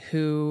somebody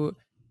who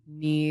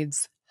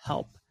needs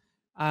help,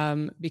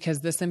 because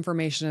this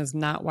information is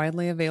not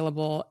widely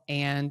available.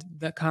 And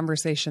the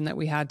conversation that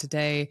we had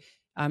today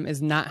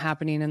is not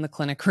happening in the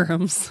clinic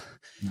rooms.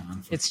 No,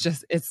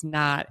 it's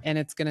not. And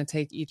it's going to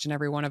take each and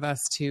every one of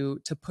us to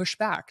push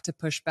back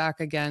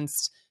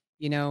against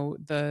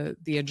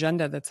the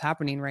agenda that's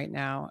happening right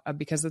now,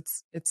 because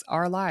it's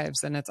our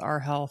lives and it's our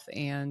health.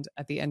 And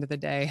at the end of the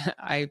day,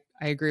 I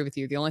agree with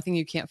you. The only thing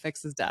you can't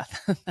fix is death.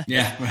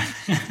 Yeah. Right.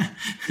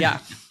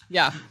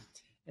 Yeah.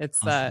 It's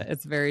awesome.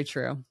 It's very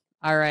true.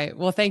 All right.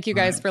 Well, thank you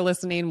guys for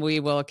listening. We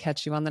will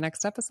catch you on the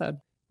next episode.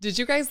 Did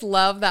you guys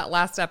love that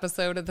last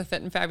episode of the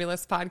Fit and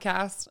Fabulous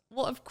podcast?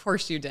 Well, of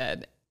course you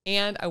did.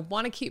 And I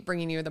want to keep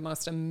bringing you the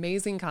most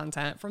amazing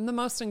content from the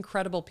most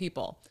incredible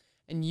people.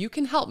 And you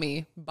can help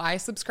me by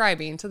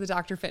subscribing to the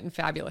Dr. Fit and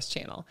Fabulous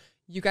channel.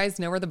 You guys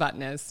know where the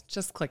button is.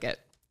 Just click it.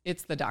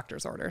 It's the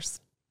doctor's orders.